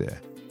jeg nok, det er.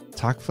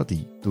 Tak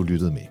fordi du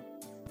lyttede med.